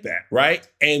to make that, right?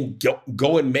 And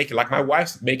go and make it. Like, my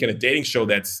wife's making a dating show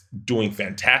that's doing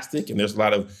fantastic, and there's a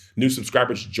lot of new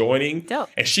subscribers joining. Dope.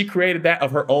 And she created that of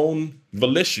her own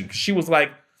volition. She was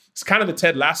like, it's kind of the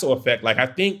Ted Lasso effect. Like, I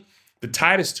think the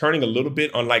tide is turning a little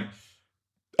bit on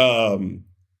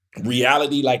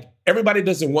reality. Like, everybody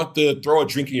doesn't want to throw a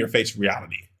drink in your face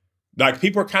reality. Like,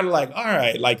 people are kind of like, all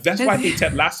right, like, that's why I think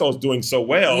Ted Lasso is doing so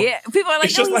well. Yeah, people are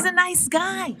like, no, he's a nice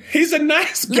guy. He's a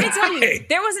nice guy. Let me tell you,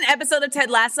 there was an episode of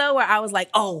Ted Lasso where I was like,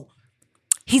 oh,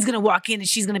 he's going to walk in and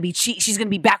she's going to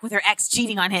be back with her ex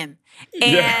cheating on him.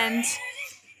 And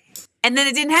then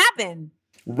it didn't happen.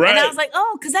 Right. And I was like,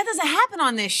 oh, because that doesn't happen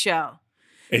on this show.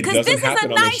 Because this is a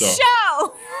nice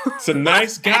show. It's a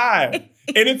nice guy.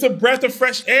 And it's a breath of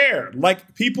fresh air.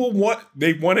 Like, people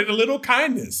wanted a little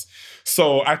kindness.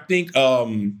 So I think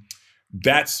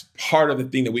that's part of the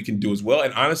thing that we can do as well.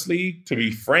 And honestly, to be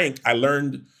frank, I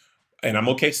learned, and I'm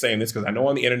okay saying this because I know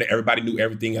on the internet, everybody knew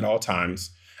everything at all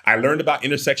times. I learned about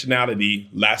intersectionality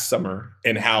last summer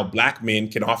and how Black men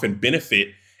can often benefit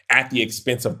at the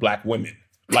expense of Black women,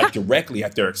 like directly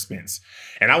at their expense.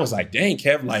 And I was like, dang,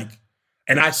 Kev, like,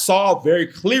 and I saw very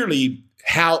clearly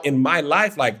how in my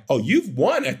life, like, oh, you've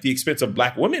won at the expense of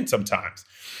Black women sometimes.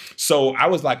 So I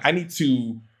was like, I need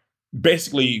to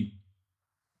basically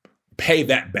pay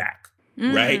that back,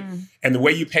 right? And the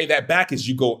way you pay that back is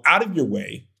you go out of your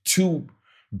way to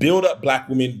build up Black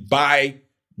women by,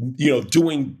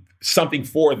 doing something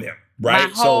for them, right?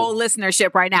 My whole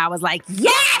listenership right now was like,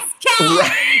 yes, Kev!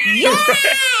 Right. Yes!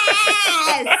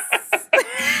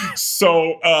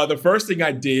 So the first thing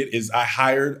I did is I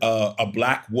hired a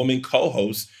Black woman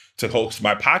co-host to host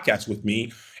my podcast with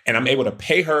me, and I'm able to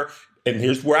pay her. And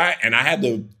here's where I had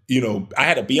to, I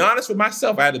had to be honest with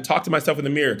myself. I had to talk to myself in the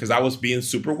mirror because I was being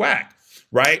super whack,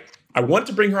 right? I wanted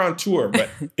to bring her on tour, but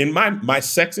in my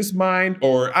sexist mind,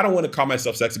 or I don't want to call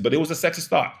myself sexist, but it was a sexist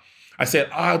thought. I said,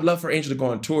 I'd love for Angel to go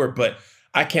on tour, but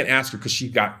I can't ask her because she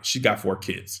got 4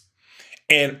 kids.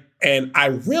 And I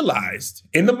realized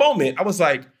in the moment, I was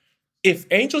like, if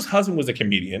Angel's husband was a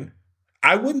comedian,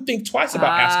 I wouldn't think twice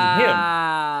about asking him.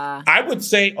 I would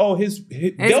say, oh, his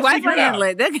wife will handle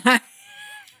it.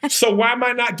 So why am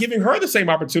I not giving her the same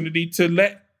opportunity to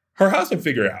let her husband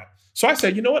figure it out? So I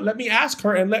said, you know what? Let me ask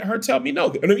her and let her tell me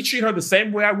no. And let me treat her the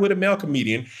same way I would a male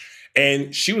comedian.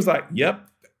 And she was like, yep,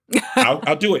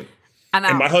 I'll do it.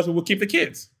 And my husband will keep the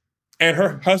kids. And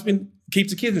her husband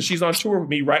keeps the kids, and she's on tour with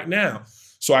me right now.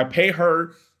 So I pay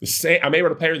her the same. I'm able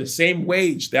to pay her the same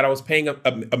wage that I was paying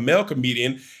a male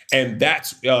comedian. And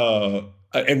that's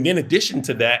and in addition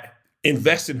to that,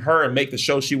 invest in her and make the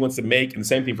show she wants to make. And the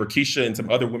same thing for Keisha and some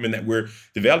other women that we're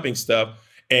developing stuff.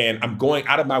 And I'm going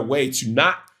out of my way to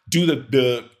not do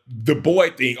the boy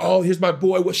thing. Oh, here's my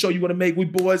boy. What show you want to make? We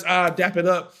boys, dap it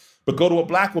up. But go to a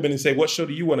Black woman and say, what show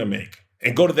do you want to make?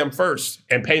 And go to them first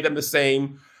and pay them the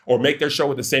same, or make their show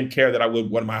with the same care that I would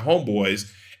one of my homeboys.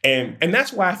 And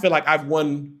that's why I feel like I've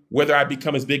won, whether I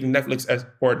become as big in Netflix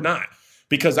or not,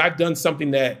 because I've done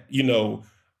something that,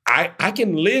 I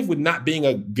can live with not being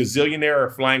a gazillionaire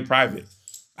or flying private.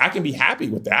 I can be happy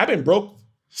with that. I've been broke.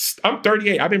 I'm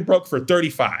 38. I've been broke for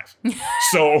 35.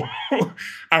 So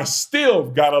I still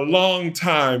got a long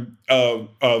time of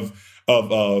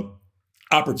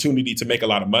opportunity to make a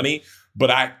lot of money. But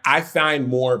I find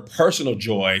more personal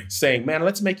joy saying, man,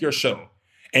 let's make your show.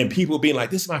 And people being like,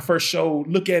 this is my first show,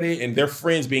 look at it. And their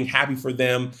friends being happy for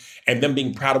them and them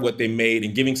being proud of what they made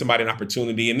and giving somebody an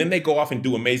opportunity. And then they go off and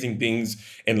do amazing things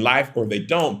in life, or they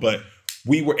don't. But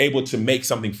we were able to make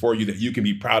something for you that you can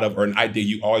be proud of, or an idea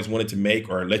you always wanted to make,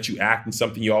 or let you act in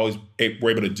something you always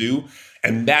were able to do.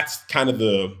 And that's kind of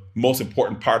the most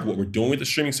important part of what we're doing with the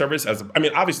streaming service.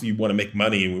 Obviously you want to make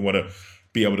money and we want to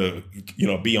be able to,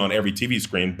 be on every TV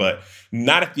screen, but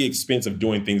not at the expense of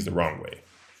doing things the wrong way.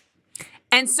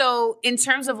 And so in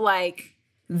terms of like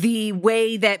the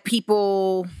way that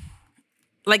people,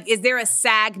 like, is there a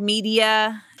SAG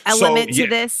media element to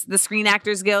this? The Screen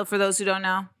Actors Guild, for those who don't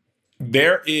know?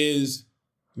 There is,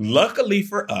 luckily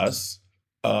for us,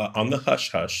 on the Hush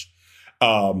Hush,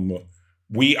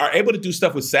 we are able to do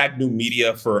stuff with SAG New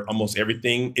Media for almost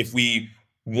everything. If we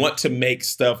want to make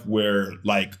stuff where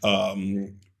like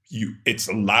it's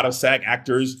a lot of SAG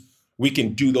actors, we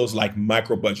can do those like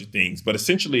micro budget things. But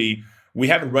essentially, we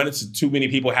haven't run into too many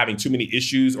people having too many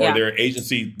issues or their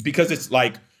agency, because it's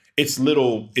like it's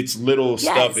little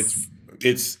stuff.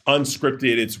 It's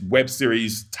unscripted. It's web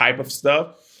series type of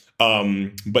stuff.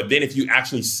 But then if you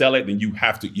actually sell it, then you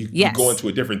have to you go into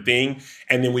a different thing,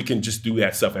 and then we can just do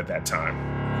that stuff at that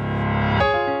time.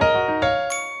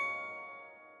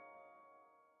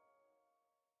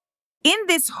 In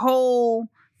this whole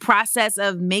process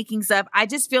of making stuff, I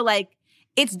just feel like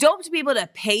it's dope to be able to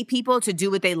pay people to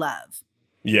do what they love.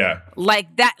 Yeah.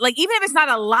 Like that, like even if it's not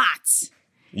a lot.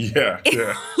 Yeah.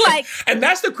 Like, and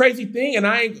that's the crazy thing.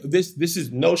 And this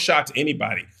is no shot to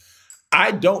anybody.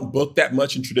 I don't book that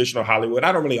much in traditional Hollywood.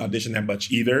 I don't really audition that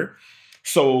much either.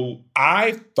 So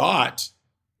I thought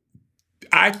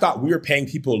we were paying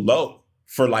people low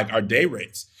for like our day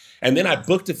rates. And then I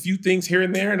booked a few things here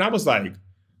and there, and I was like,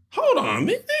 hold on,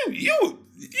 man, you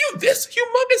this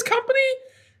humongous company,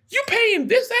 you paying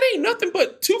this? That ain't nothing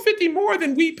but $250 more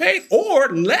than we paid, or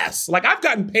less. Like, I've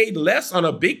gotten paid less on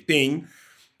a big thing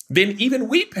than even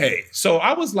we pay. So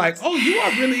I was like, oh, you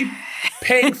are really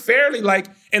paying fairly. Like,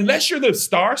 unless you're the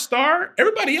star,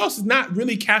 everybody else is not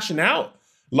really cashing out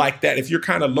like that if you're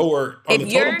kind of lower on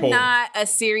the totem pole. If you're not a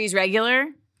series regular,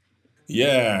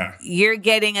 you're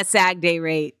getting a SAG day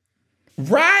rate.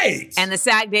 Right. And the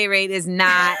SAG day rate is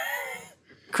not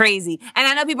crazy. And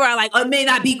I know people are like, oh, it may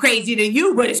not be crazy to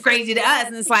you, but it's crazy to us.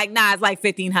 And it's like, nah, it's like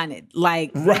 $1,500.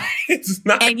 Like, right. It's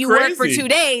not and you crazy. work for 2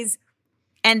 days,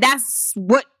 and that's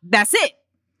it.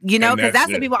 You know, because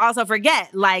that's what people also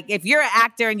forget. Like, if you're an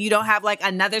actor and you don't have like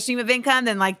another stream of income,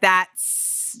 then like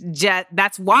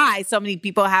that's why so many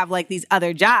people have like these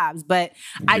other jobs. But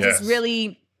I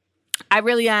really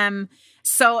am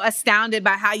so astounded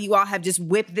by how you all have just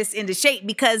whipped this into shape,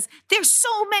 because there's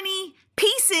so many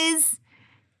pieces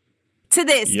to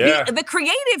this. Yeah. The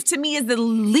creative to me is the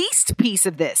least piece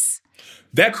of this.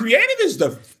 That creative is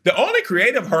the only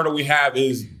creative hurdle we have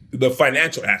is the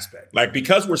financial aspect. Like,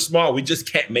 because we're small, we just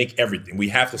can't make everything. We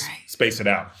have to space it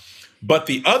out. But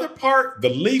the other part, the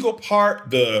legal part,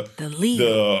 the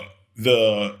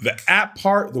app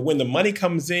part, when the money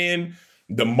comes in,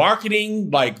 the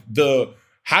marketing, like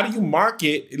how do you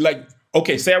market? Like,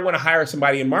 okay, say I want to hire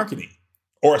somebody in marketing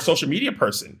or a social media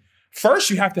person. First,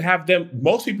 you have to have them.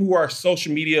 Most people who are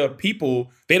social media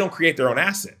people, they don't create their own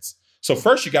assets. So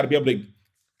first, you got to be able to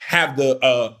have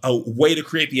a way to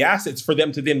create the assets for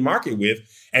them to then market with.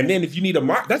 And then if you need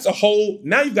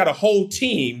now you've got a whole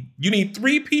team. You need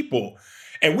 3 people.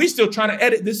 And we still trying to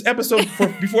edit this episode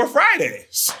before Friday.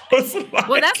 So it's like,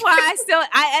 well, that's why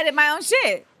I edit my own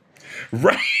shit.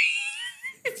 Right.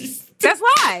 That's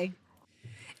why.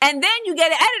 And then you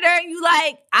get an editor and you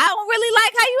like, I don't really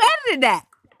like how you edited that.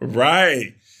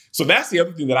 Right. So that's the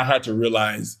other thing that I had to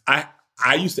realize. I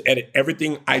used to edit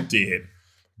everything I did,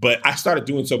 but I started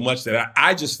doing so much that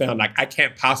I just found like I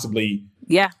can't possibly.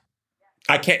 Yeah.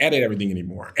 I can't edit everything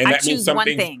anymore. And that means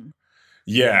something. One thing.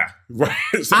 Yeah. Right.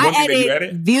 So I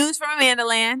edit Views from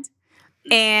Amandaland.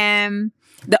 And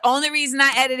the only reason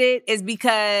I edit it is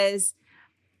because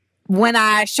when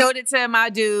I showed it to my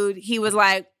dude, he was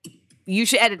like, you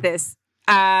should edit this.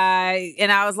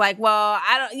 And I was like, well,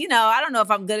 I don't know if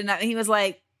I'm good enough. And he was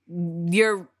like,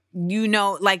 because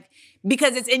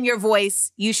it's in your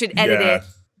voice, you should edit it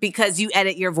because you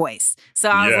edit your voice. So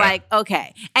I was like,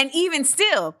 okay. And even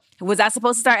still, was I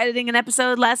supposed to start editing an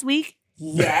episode last week?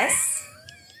 Yes.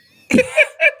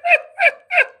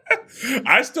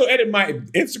 I still edit my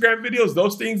Instagram videos,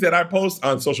 those things that I post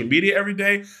on social media every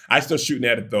day. I still shoot and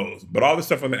edit those. But all the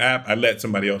stuff on the app, I let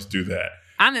somebody else do that.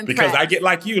 I'm impressed. Because I get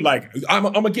like you, like, I'm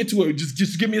going to get to it.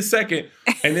 Just give me a second.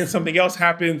 And then something else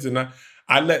happens. And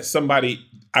I let somebody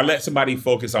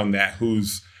focus on that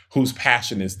whose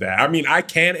passion is that. I mean, I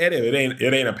can edit.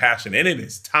 It ain't a passion. And it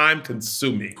is time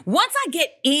consuming. Once I get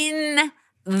in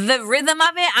the rhythm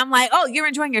of it, I'm like, oh, you're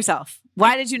enjoying yourself.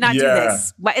 Why did you not do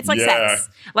this? It's like sex.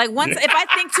 Like if I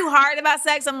think too hard about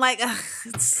sex, I'm like, ugh,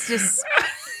 it's just.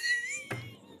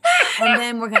 And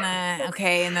then and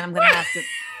then I'm gonna have to,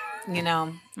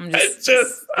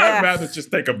 I'd rather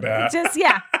just take a bath.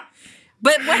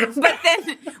 But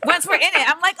then once we're in it,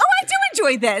 I'm like, oh, I do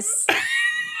enjoy this.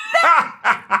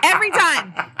 Every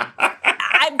time.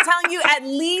 I'm telling you, at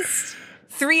least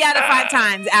 3 out of 5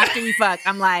 times after we fuck,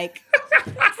 I'm like,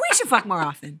 we should fuck more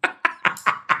often.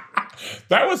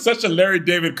 That was such a Larry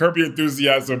David Kirby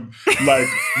enthusiasm, like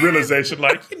realization.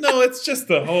 Like, it's just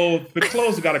the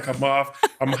clothes got to come off.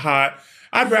 I'm hot.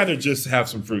 I'd rather just have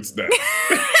some fruit snacks.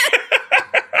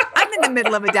 I'm in the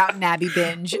middle of a Downton Abbey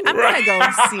binge. I'm going to go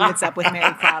see what's up with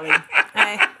Mary Crawley.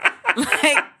 Like,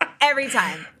 every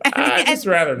time. I'd just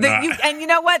rather not. And you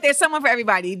know what? There's someone for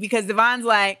everybody, because Devon's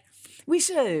like, we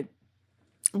should,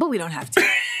 but we don't have to.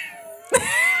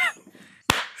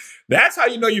 That's how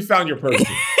you know you found your person.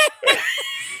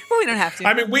 Well, we don't have to.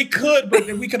 I mean, we could, but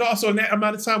we could also, in that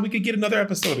amount of time, we could get another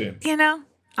episode in.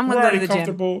 I'm going to go to the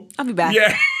gym. I'll be back.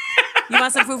 Yeah. You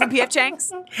want some food from P.F.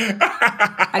 Chang's?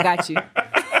 I got you.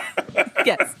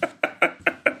 Yes.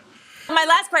 My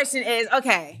last question is,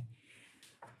 okay.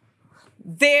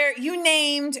 You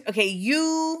named,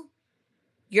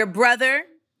 your brother,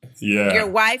 your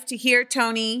wife, Tahir,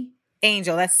 Tony,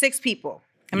 Angel. That's 6 people.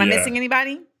 Am I missing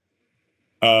anybody?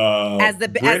 As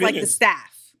the staff.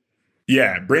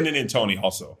 Yeah, Brendan and Tony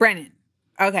also. Brennan.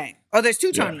 Okay. Oh, there's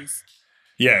 2 Tonys.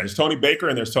 Yeah, there's Tony Baker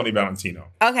and there's Tony Valentino.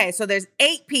 Okay, so there's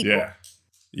 8 people.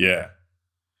 Yeah.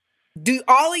 Do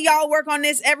all of y'all work on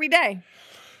this every day?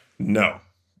 No,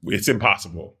 it's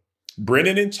impossible.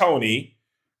 Brendan and Tony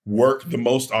work the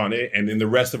most on it, and then the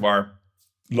rest of our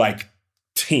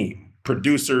team,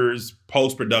 producers,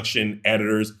 post-production,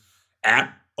 editors,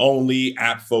 app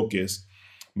focus.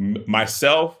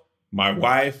 Myself, my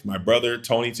wife, my brother,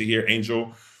 Tony, Tahir,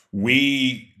 Angel,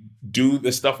 we do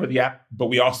the stuff for the app, but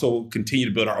we also continue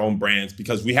to build our own brands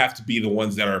because we have to be the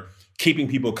ones that are keeping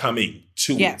people coming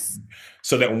to it.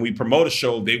 So that when we promote a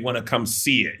show, they want to come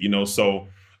see it, So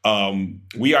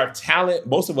we are talent.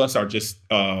 Most of us are just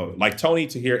like Tony,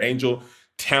 Tahir, Angel,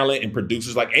 talent and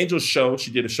producers. Like Angel's show,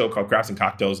 she did a show called Crafts and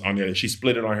Cocktails on there, and she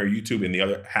split it on her YouTube and the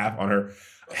other half on her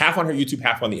YouTube,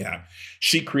 half on the app.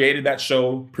 She created that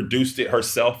show, produced it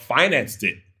herself, financed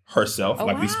it herself.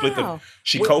 Oh, We split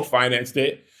she Wait. co-financed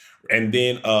it. And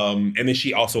then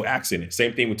she also acts in it.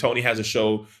 Same thing with Tony has a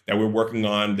show that we're working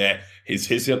on that is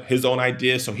his own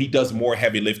idea. So he does more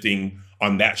heavy lifting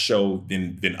on that show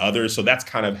than others. So that's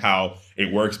kind of how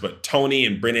it works. But Tony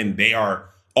and Brennan, they are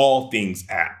all things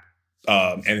app.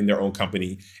 And in their own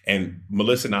company. And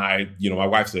Melissa and I, my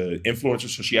wife's an influencer,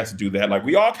 so she has to do that. Like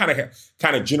we all kind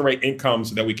of generate income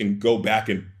so that we can go back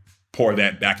and pour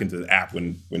that back into the app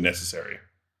when necessary.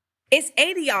 It's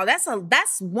 8 of y'all.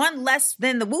 That's one less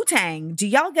than the Wu-Tang. Do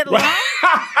y'all get along?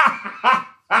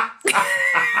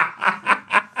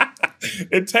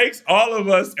 It takes all of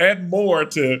us and more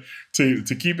to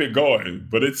keep it going,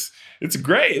 but it's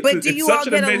great. But do you all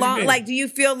get along? Like, do you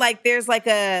feel like there's like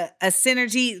a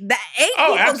synergy? The 8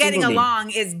 people absolutely. getting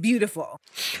along is beautiful.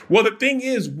 Well, the thing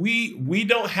is, we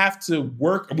don't have to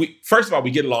work. First of all,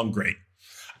 we get along great,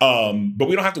 but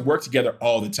we don't have to work together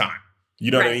all the time.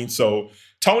 You know what I mean? So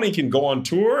Tony can go on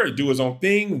tour and do his own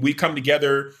thing. We come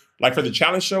together. Like for the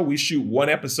challenge show, we shoot one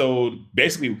episode.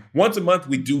 Basically, once a month,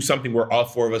 we do something where all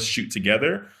 4 of us shoot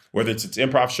together, whether it's an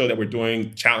improv show that we're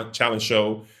doing, challenge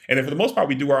show. And then for the most part,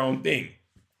 we do our own thing.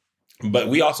 But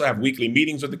we also have weekly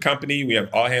meetings with the company. We have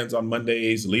all hands on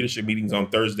Mondays, leadership meetings on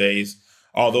Thursdays,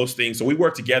 all those things. So we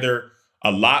work together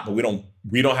a lot, but we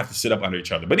don't have to sit up under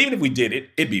each other. But even if we did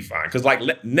it'd be fine. Because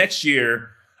like next year,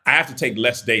 I have to take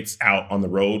less dates out on the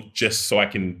road just so I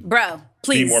can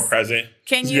please be more present.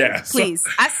 Can you? Yeah, please.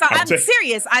 I'm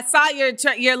serious. I saw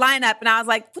your lineup and I was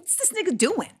like, what's this nigga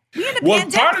doing? We in a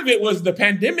pandemic. Part of it was the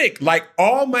pandemic. Like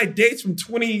all my dates from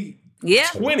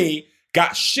 2020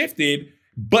 got shifted,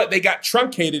 but they got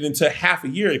truncated into half a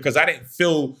year because I didn't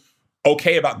feel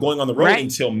okay about going on the road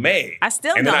until May. I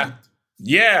still don't.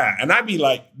 And I'd be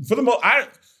like, for the most,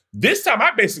 this time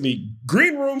I basically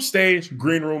green room stage,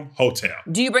 green room hotel.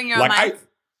 Do you bring your own mic?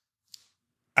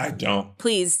 I don't.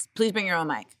 Please bring your own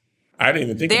mic. I didn't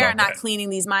even think about that. They're not cleaning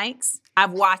these mics.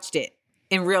 I've watched it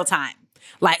in real time.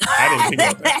 Like I didn't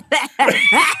think about that.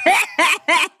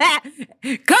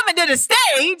 Coming to the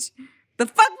stage. The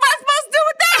fuck am I supposed to do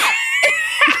with that?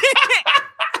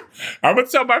 I'm gonna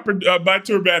tell my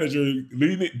tour manager,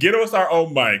 get us our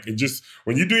own mic, and just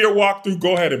when you do your walkthrough,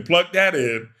 go ahead and plug that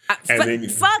in.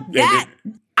 Fuck that!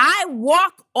 I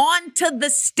walk onto the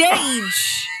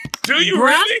stage. Do you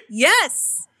really?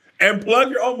 Yes. And plug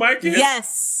your own mic in?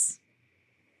 Yes.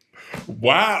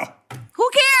 Wow. Who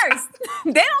cares?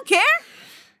 They don't care.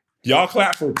 Y'all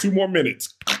clap for 2 more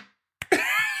minutes. All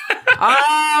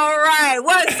right.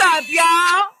 What's up,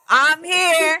 y'all? I'm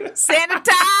here,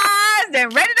 sanitized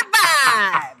and ready to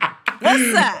vibe.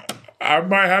 What's up? I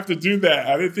might have to do that.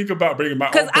 I didn't think about bringing my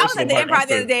own personal mic. Because I was at the Improv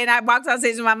the other day and I walked on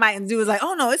stage with my mic and the dude was like,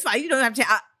 oh, no, it's fine. You don't have to.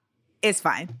 It's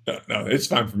fine. No, it's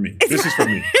fine for me. This is for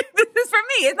me. This is for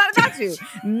me. It's not about you.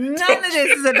 None of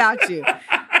this is about you.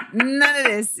 None of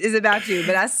this is about you.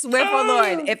 But I swear for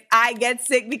Lord, if I get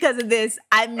sick because of this,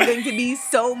 I'm going to be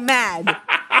so mad.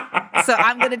 So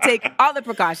I'm going to take all the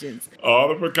precautions. All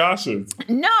the precautions.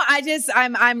 No,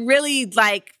 I'm really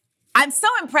like, I'm so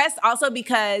impressed also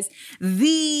because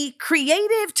the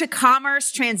creative to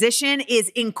commerce transition is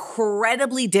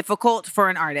incredibly difficult for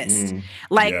an artist.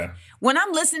 When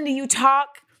I'm listening to you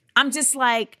talk, I'm just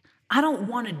like, I don't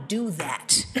want to do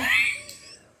that.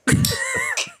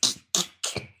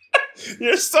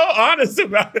 You're so honest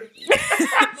about it.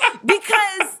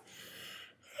 Because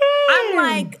I'm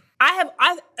like,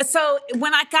 so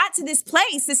when I got to this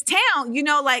place, this town,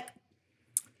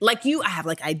 like you, I have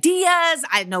like ideas.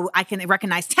 I know I can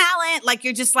recognize talent. Like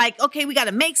you're just like, okay, we got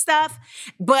to make stuff.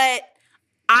 But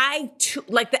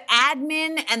like the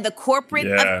admin and the corporate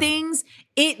of things,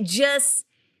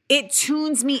 it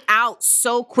tunes me out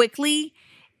so quickly.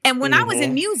 And when I was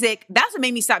in music, that's what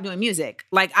made me stop doing music.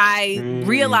 Like I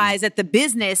realized that the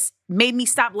business made me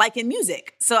stop liking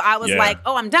music. So I was like,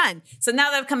 oh, I'm done. So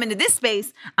now that I've come into this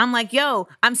space, I'm like, yo,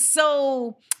 I'm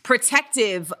so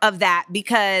protective of that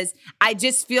because I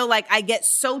just feel like I get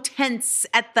so tense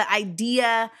at the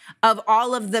idea of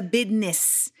all of the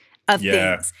business of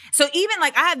things. So even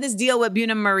like I have this deal with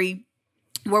Buna Murray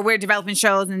where we're developing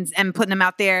shows and putting them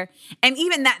out there. And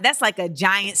even that's like a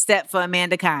giant step for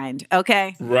Amanda Kind,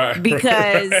 okay? Right.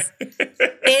 Because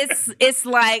it's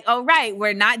like, oh, right,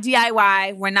 we're not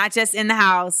DIY. We're not just in the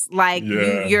house. Like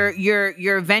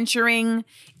you're venturing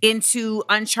into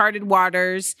uncharted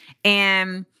waters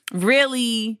and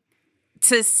really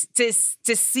to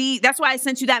see, that's why I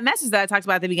sent you that message that I talked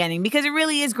about at the beginning, because it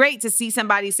really is great to see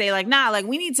somebody say like, nah, like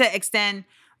we need to extend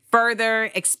further,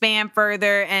 expand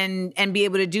further, and be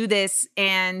able to do this.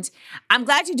 And I'm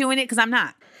glad you're doing it because I'm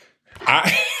not.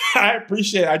 I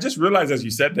appreciate it. I just realized as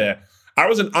you said that, I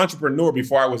was an entrepreneur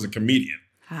before I was a comedian.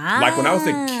 Like when I was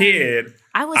a kid,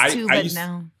 I was too, but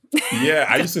no. Yeah,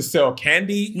 I used to sell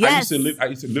candy. Yes. I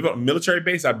used to live on a military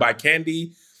base. I'd buy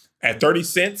candy at 30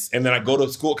 cents, and then I go to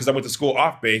school because I went to school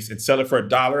off base and sell it for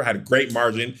 $1. Had a great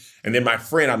margin. And then my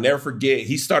friend, I'll never forget,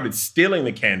 he started stealing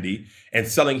the candy and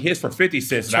selling his for 50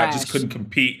 cents, and I just couldn't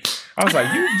compete. I was like,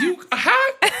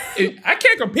 I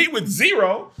can't compete with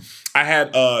zero. I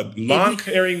had a lawn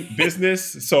caring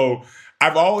business, so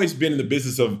I've always been in the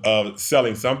business of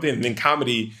selling something, and then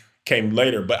comedy came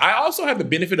later. But I also have the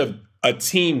benefit of a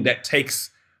team that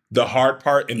takes the hard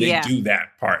part and they do that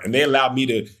part. And they allow me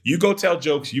to, you go tell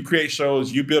jokes, you create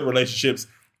shows, you build relationships,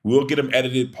 we'll get them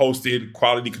edited, posted,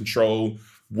 quality control,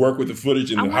 work with the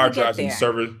footage and the hard drives and the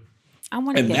server. I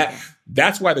want to get there.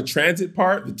 That's why the transit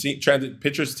part, transit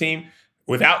pictures team,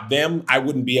 without them, I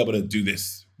wouldn't be able to do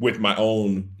this with my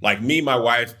own, like me, my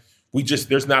wife,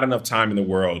 there's not enough time in the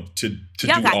world to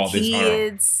do all this.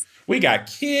 Kids. We got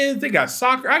kids. They got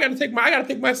soccer. I got to pick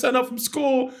my son up from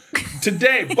school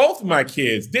today. Both of my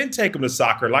kids didn't take him to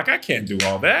soccer. Like, I can't do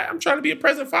all that. I'm trying to be a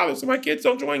present father so my kids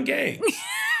don't join gangs.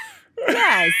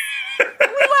 Yes. We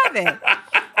love it.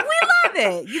 We love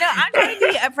it. You know, I'm trying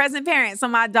to be a present parent so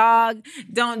my dog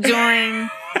don't join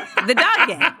the dog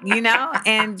gang, you know,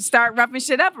 and start roughing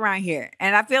shit up around here.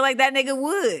 And I feel like that nigga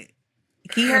would.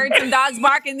 He heard some dogs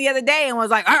barking the other day and was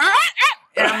like,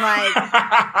 and I'm like,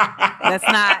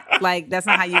 that's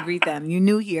not how you greet them. You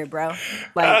new here, bro.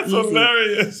 Like, that's easy.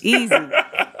 Hilarious. Easy.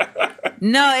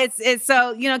 No, it's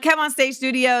so, you know, Kev on Stage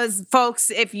Studios,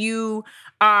 folks, if you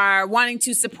are wanting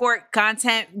to support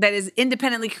content that is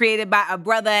independently created by a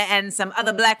brother and some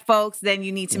other Black folks, then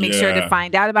you need to make sure to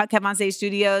find out about Kev on Stage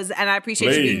Studios. And I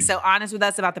appreciate you being so honest with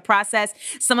us about the process.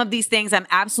 Some of these things I'm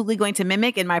absolutely going to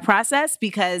mimic in my process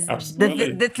because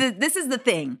this is the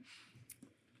thing.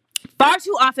 Far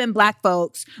too often, Black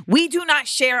folks, we do not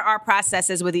share our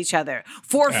processes with each other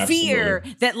for fear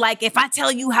that, like, if I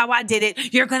tell you how I did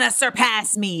it, you're going to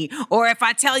surpass me. Or if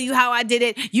I tell you how I did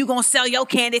it, you're going to sell your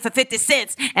candy for 50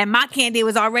 cents and my candy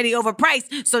was already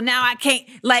overpriced. So now I can't,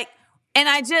 like, and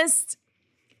I just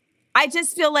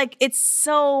feel like it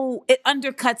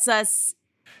undercuts us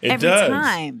every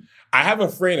time. I have a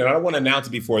friend, and I don't want to announce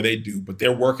it before they do, but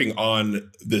they're working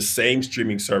on the same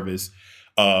streaming service.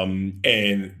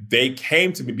 And they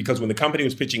came to me because when the company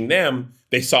was pitching them,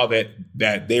 they saw that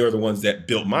they were the ones that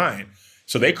built mine.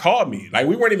 So they called me. Like,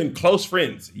 we weren't even close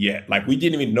friends yet. Like, we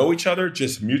didn't even know each other,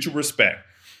 just mutual respect.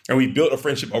 And we built a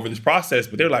friendship over this process.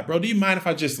 But they're like, bro, do you mind if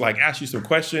I just, like, ask you some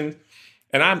questions?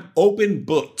 And I'm open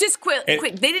book. Just quick. They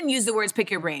didn't use the words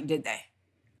pick your brain, did they?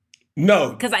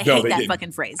 No. Because I hate that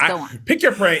fucking phrase. Go on. Pick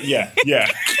your brain. Yeah.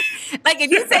 Like,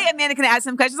 if you say, Amanda, can I ask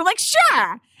some questions? I'm like,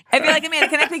 sure. If you're like, Amanda,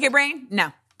 can I pick your brain?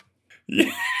 No. Yeah,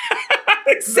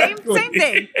 exactly. Same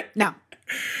thing. No.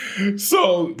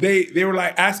 So they were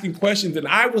like asking questions, and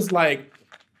I was like,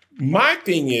 my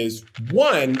thing is,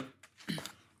 one,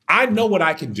 I know what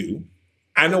I can do.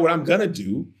 I know what I'm gonna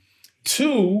do.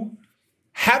 Two,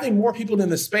 having more people in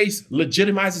the space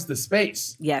legitimizes the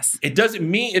space. Yes. It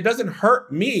doesn't hurt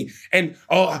me. And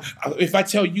if I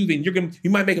tell you, then you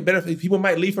might make it better. People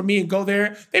might leave for me and go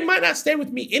there. They might not stay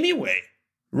with me anyway.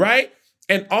 Right?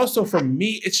 And also for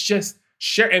me, it's just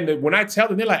share. And when I tell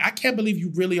them, they're like, I can't believe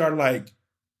you really are like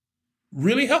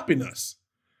really helping us.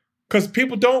 Because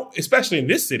people don't, especially in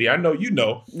this city, I know you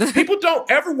know, people don't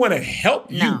ever want to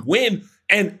help you win.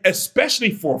 And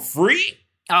especially for free.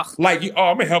 Like,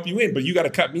 I'm going to help you in, but you got to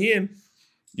cut me in.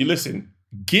 You listen,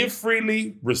 give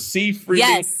freely, receive freely.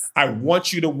 Yes. I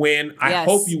want you to win. I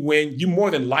hope you win. You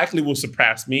more than likely will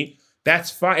surpass me.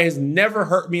 That's fine. It has never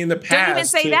hurt me in the past. Don't even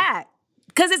say that.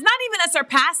 Because it's not even a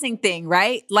surpassing thing,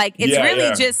 right? Like, it's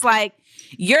really just like,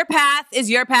 your path is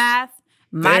your path.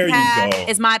 My path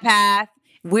is my path.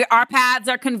 Our paths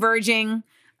are converging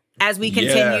as we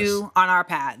continue on our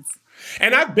paths.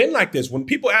 And I've been like this. When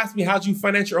people ask me, how'd you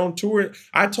finance your own tour?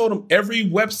 I told them every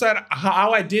website,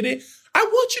 how I did it. I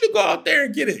want you to go out there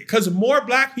and get it. Because more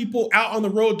Black people out on the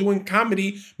road doing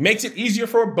comedy makes it easier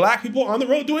for Black people on the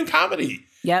road doing comedy.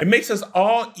 Yep. It makes us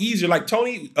all easier. Like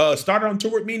Tony started on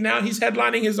tour with me now. He's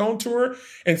headlining his own tour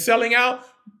and selling out.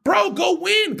 Bro, go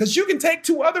win. Because you can take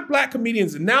 2 other Black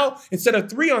comedians. And now, instead of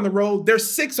 3 on the road,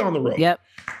 there's 6 on the road. Yep.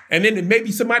 And then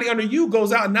maybe somebody under you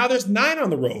goes out and now there's 9 on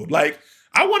the road. Like,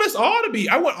 I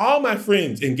want all my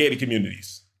friends in gated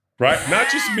communities, right?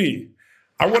 Not just me.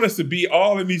 I want us to be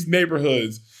all in these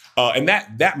neighborhoods. And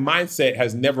that mindset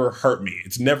has never hurt me.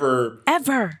 It's never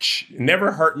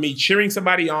hurt me. Cheering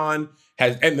somebody on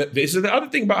this is the other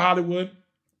thing about Hollywood.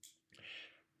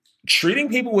 Treating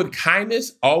people with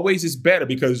kindness always is better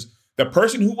because the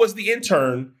person who was the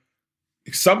intern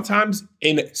sometimes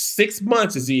in 6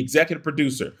 months is the executive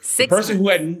producer. The person who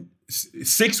had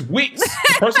 6 weeks,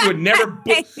 the person who had never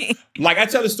booked. Like I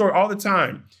tell the story all the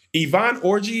time. Yvonne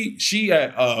Orji,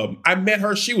 I met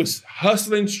her. She was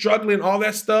hustling, struggling, all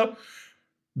that stuff.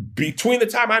 Between the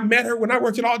time I met her when I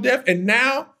worked at All Def and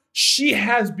now, she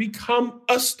has become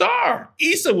a star.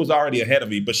 Issa was already ahead of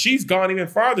me, but she's gone even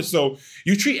farther. So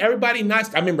you treat everybody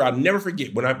nice. I remember, I'll never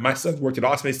forget when my son worked at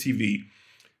All Space TV.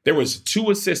 There was 2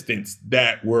 assistants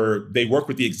they worked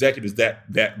with the executives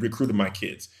that recruited my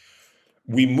kids.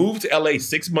 We moved to LA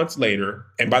 6 months later,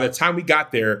 and by the time we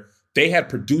got there, they had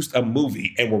produced a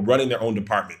movie and were running their own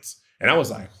departments. And I was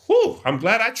like, whew, I'm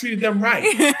glad I treated them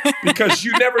right. Because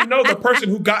you never know, the person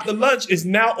who got the lunch is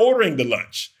now ordering the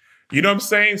lunch. You know what I'm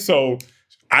saying? So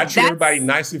I treat everybody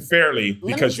nice and fairly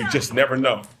because you just never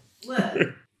know.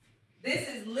 Look, this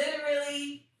is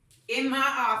literally in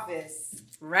my office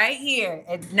right here.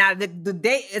 Now, the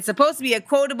day, it's supposed to be a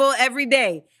quotable every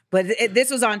day. But this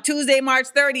was on Tuesday, March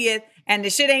 30th, and the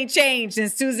shit ain't changed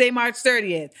since Tuesday, March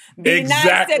 30th. Be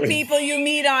nice to people you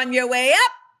meet on your way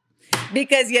up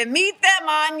because you meet them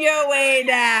on your way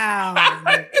down.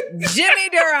 Jimmy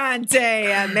Durante,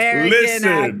 American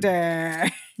actor.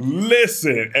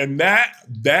 Listen, and that,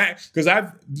 because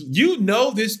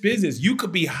this business, you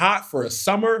could be hot for a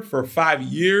summer, for 5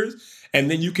 years,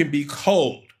 and then you can be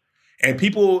cold. And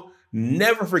people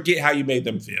never forget how you made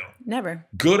them feel. Never.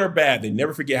 Good or bad, they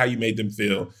never forget how you made them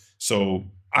feel. So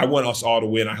I want us all to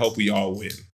win. I hope we all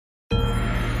win.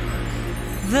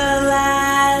 The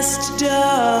last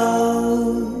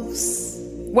dose.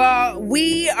 Well,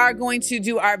 we are going to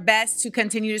do our best to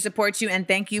continue to support you and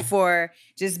thank you for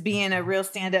just being a real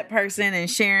stand-up person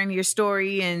and sharing your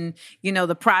story and,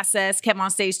 the process. Kept on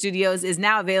Stage Studios is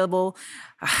now available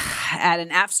at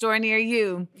an app store near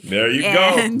you. There you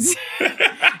go.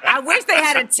 I wish they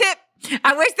had a tip.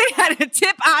 I wish they had a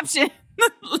tip option.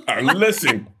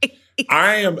 Listen,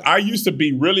 I used to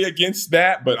be really against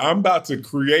that, but I'm about to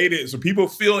create it so people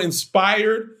feel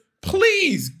inspired.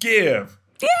 Please give.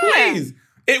 Yeah. Please.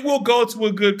 It will go to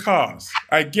a good cause.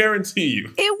 I guarantee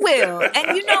you. It will.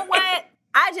 And you know what?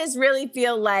 I just really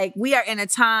feel like we are in a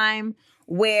time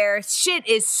where shit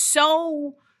is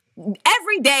so...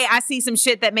 Every day I see some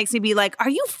shit that makes me be like, are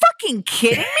you fucking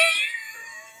kidding me?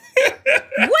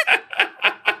 What?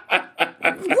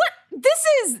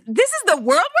 This is the world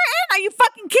we're in? Are you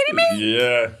fucking kidding me?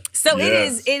 Yeah. So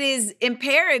it is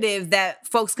imperative that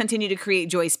folks continue to create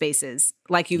joy spaces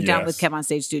like you've done with Kept on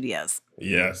Stage Studios.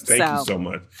 Yes. Thank you so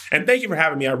much. And thank you for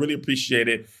having me. I really appreciate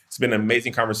it. It's been an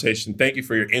amazing conversation. Thank you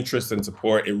for your interest and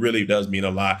support. It really does mean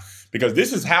a lot because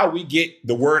this is how we get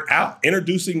the word out,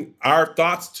 introducing our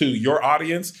thoughts to your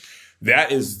audience.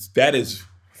 This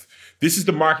is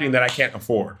the marketing that I can't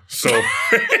afford. So,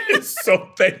 so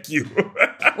thank you.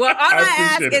 Well, all I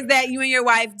ask is that you and your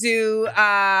wife do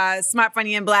Smart,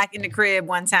 Funny, and Black in the crib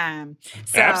one time.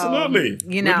 So, absolutely.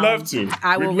 We'd love to.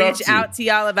 I will reach out to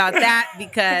y'all about that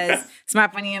because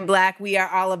Smart, Funny, and Black, we are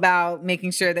all about making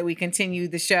sure that we continue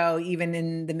the show even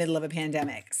in the middle of a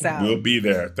pandemic. So we'll be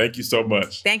there. Thank you so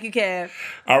much. Thank you, Kev.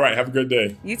 All right. Have a good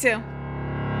day. You too.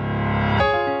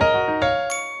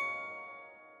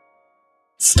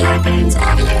 Starbane's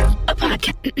Audio, a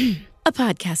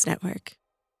podcast network.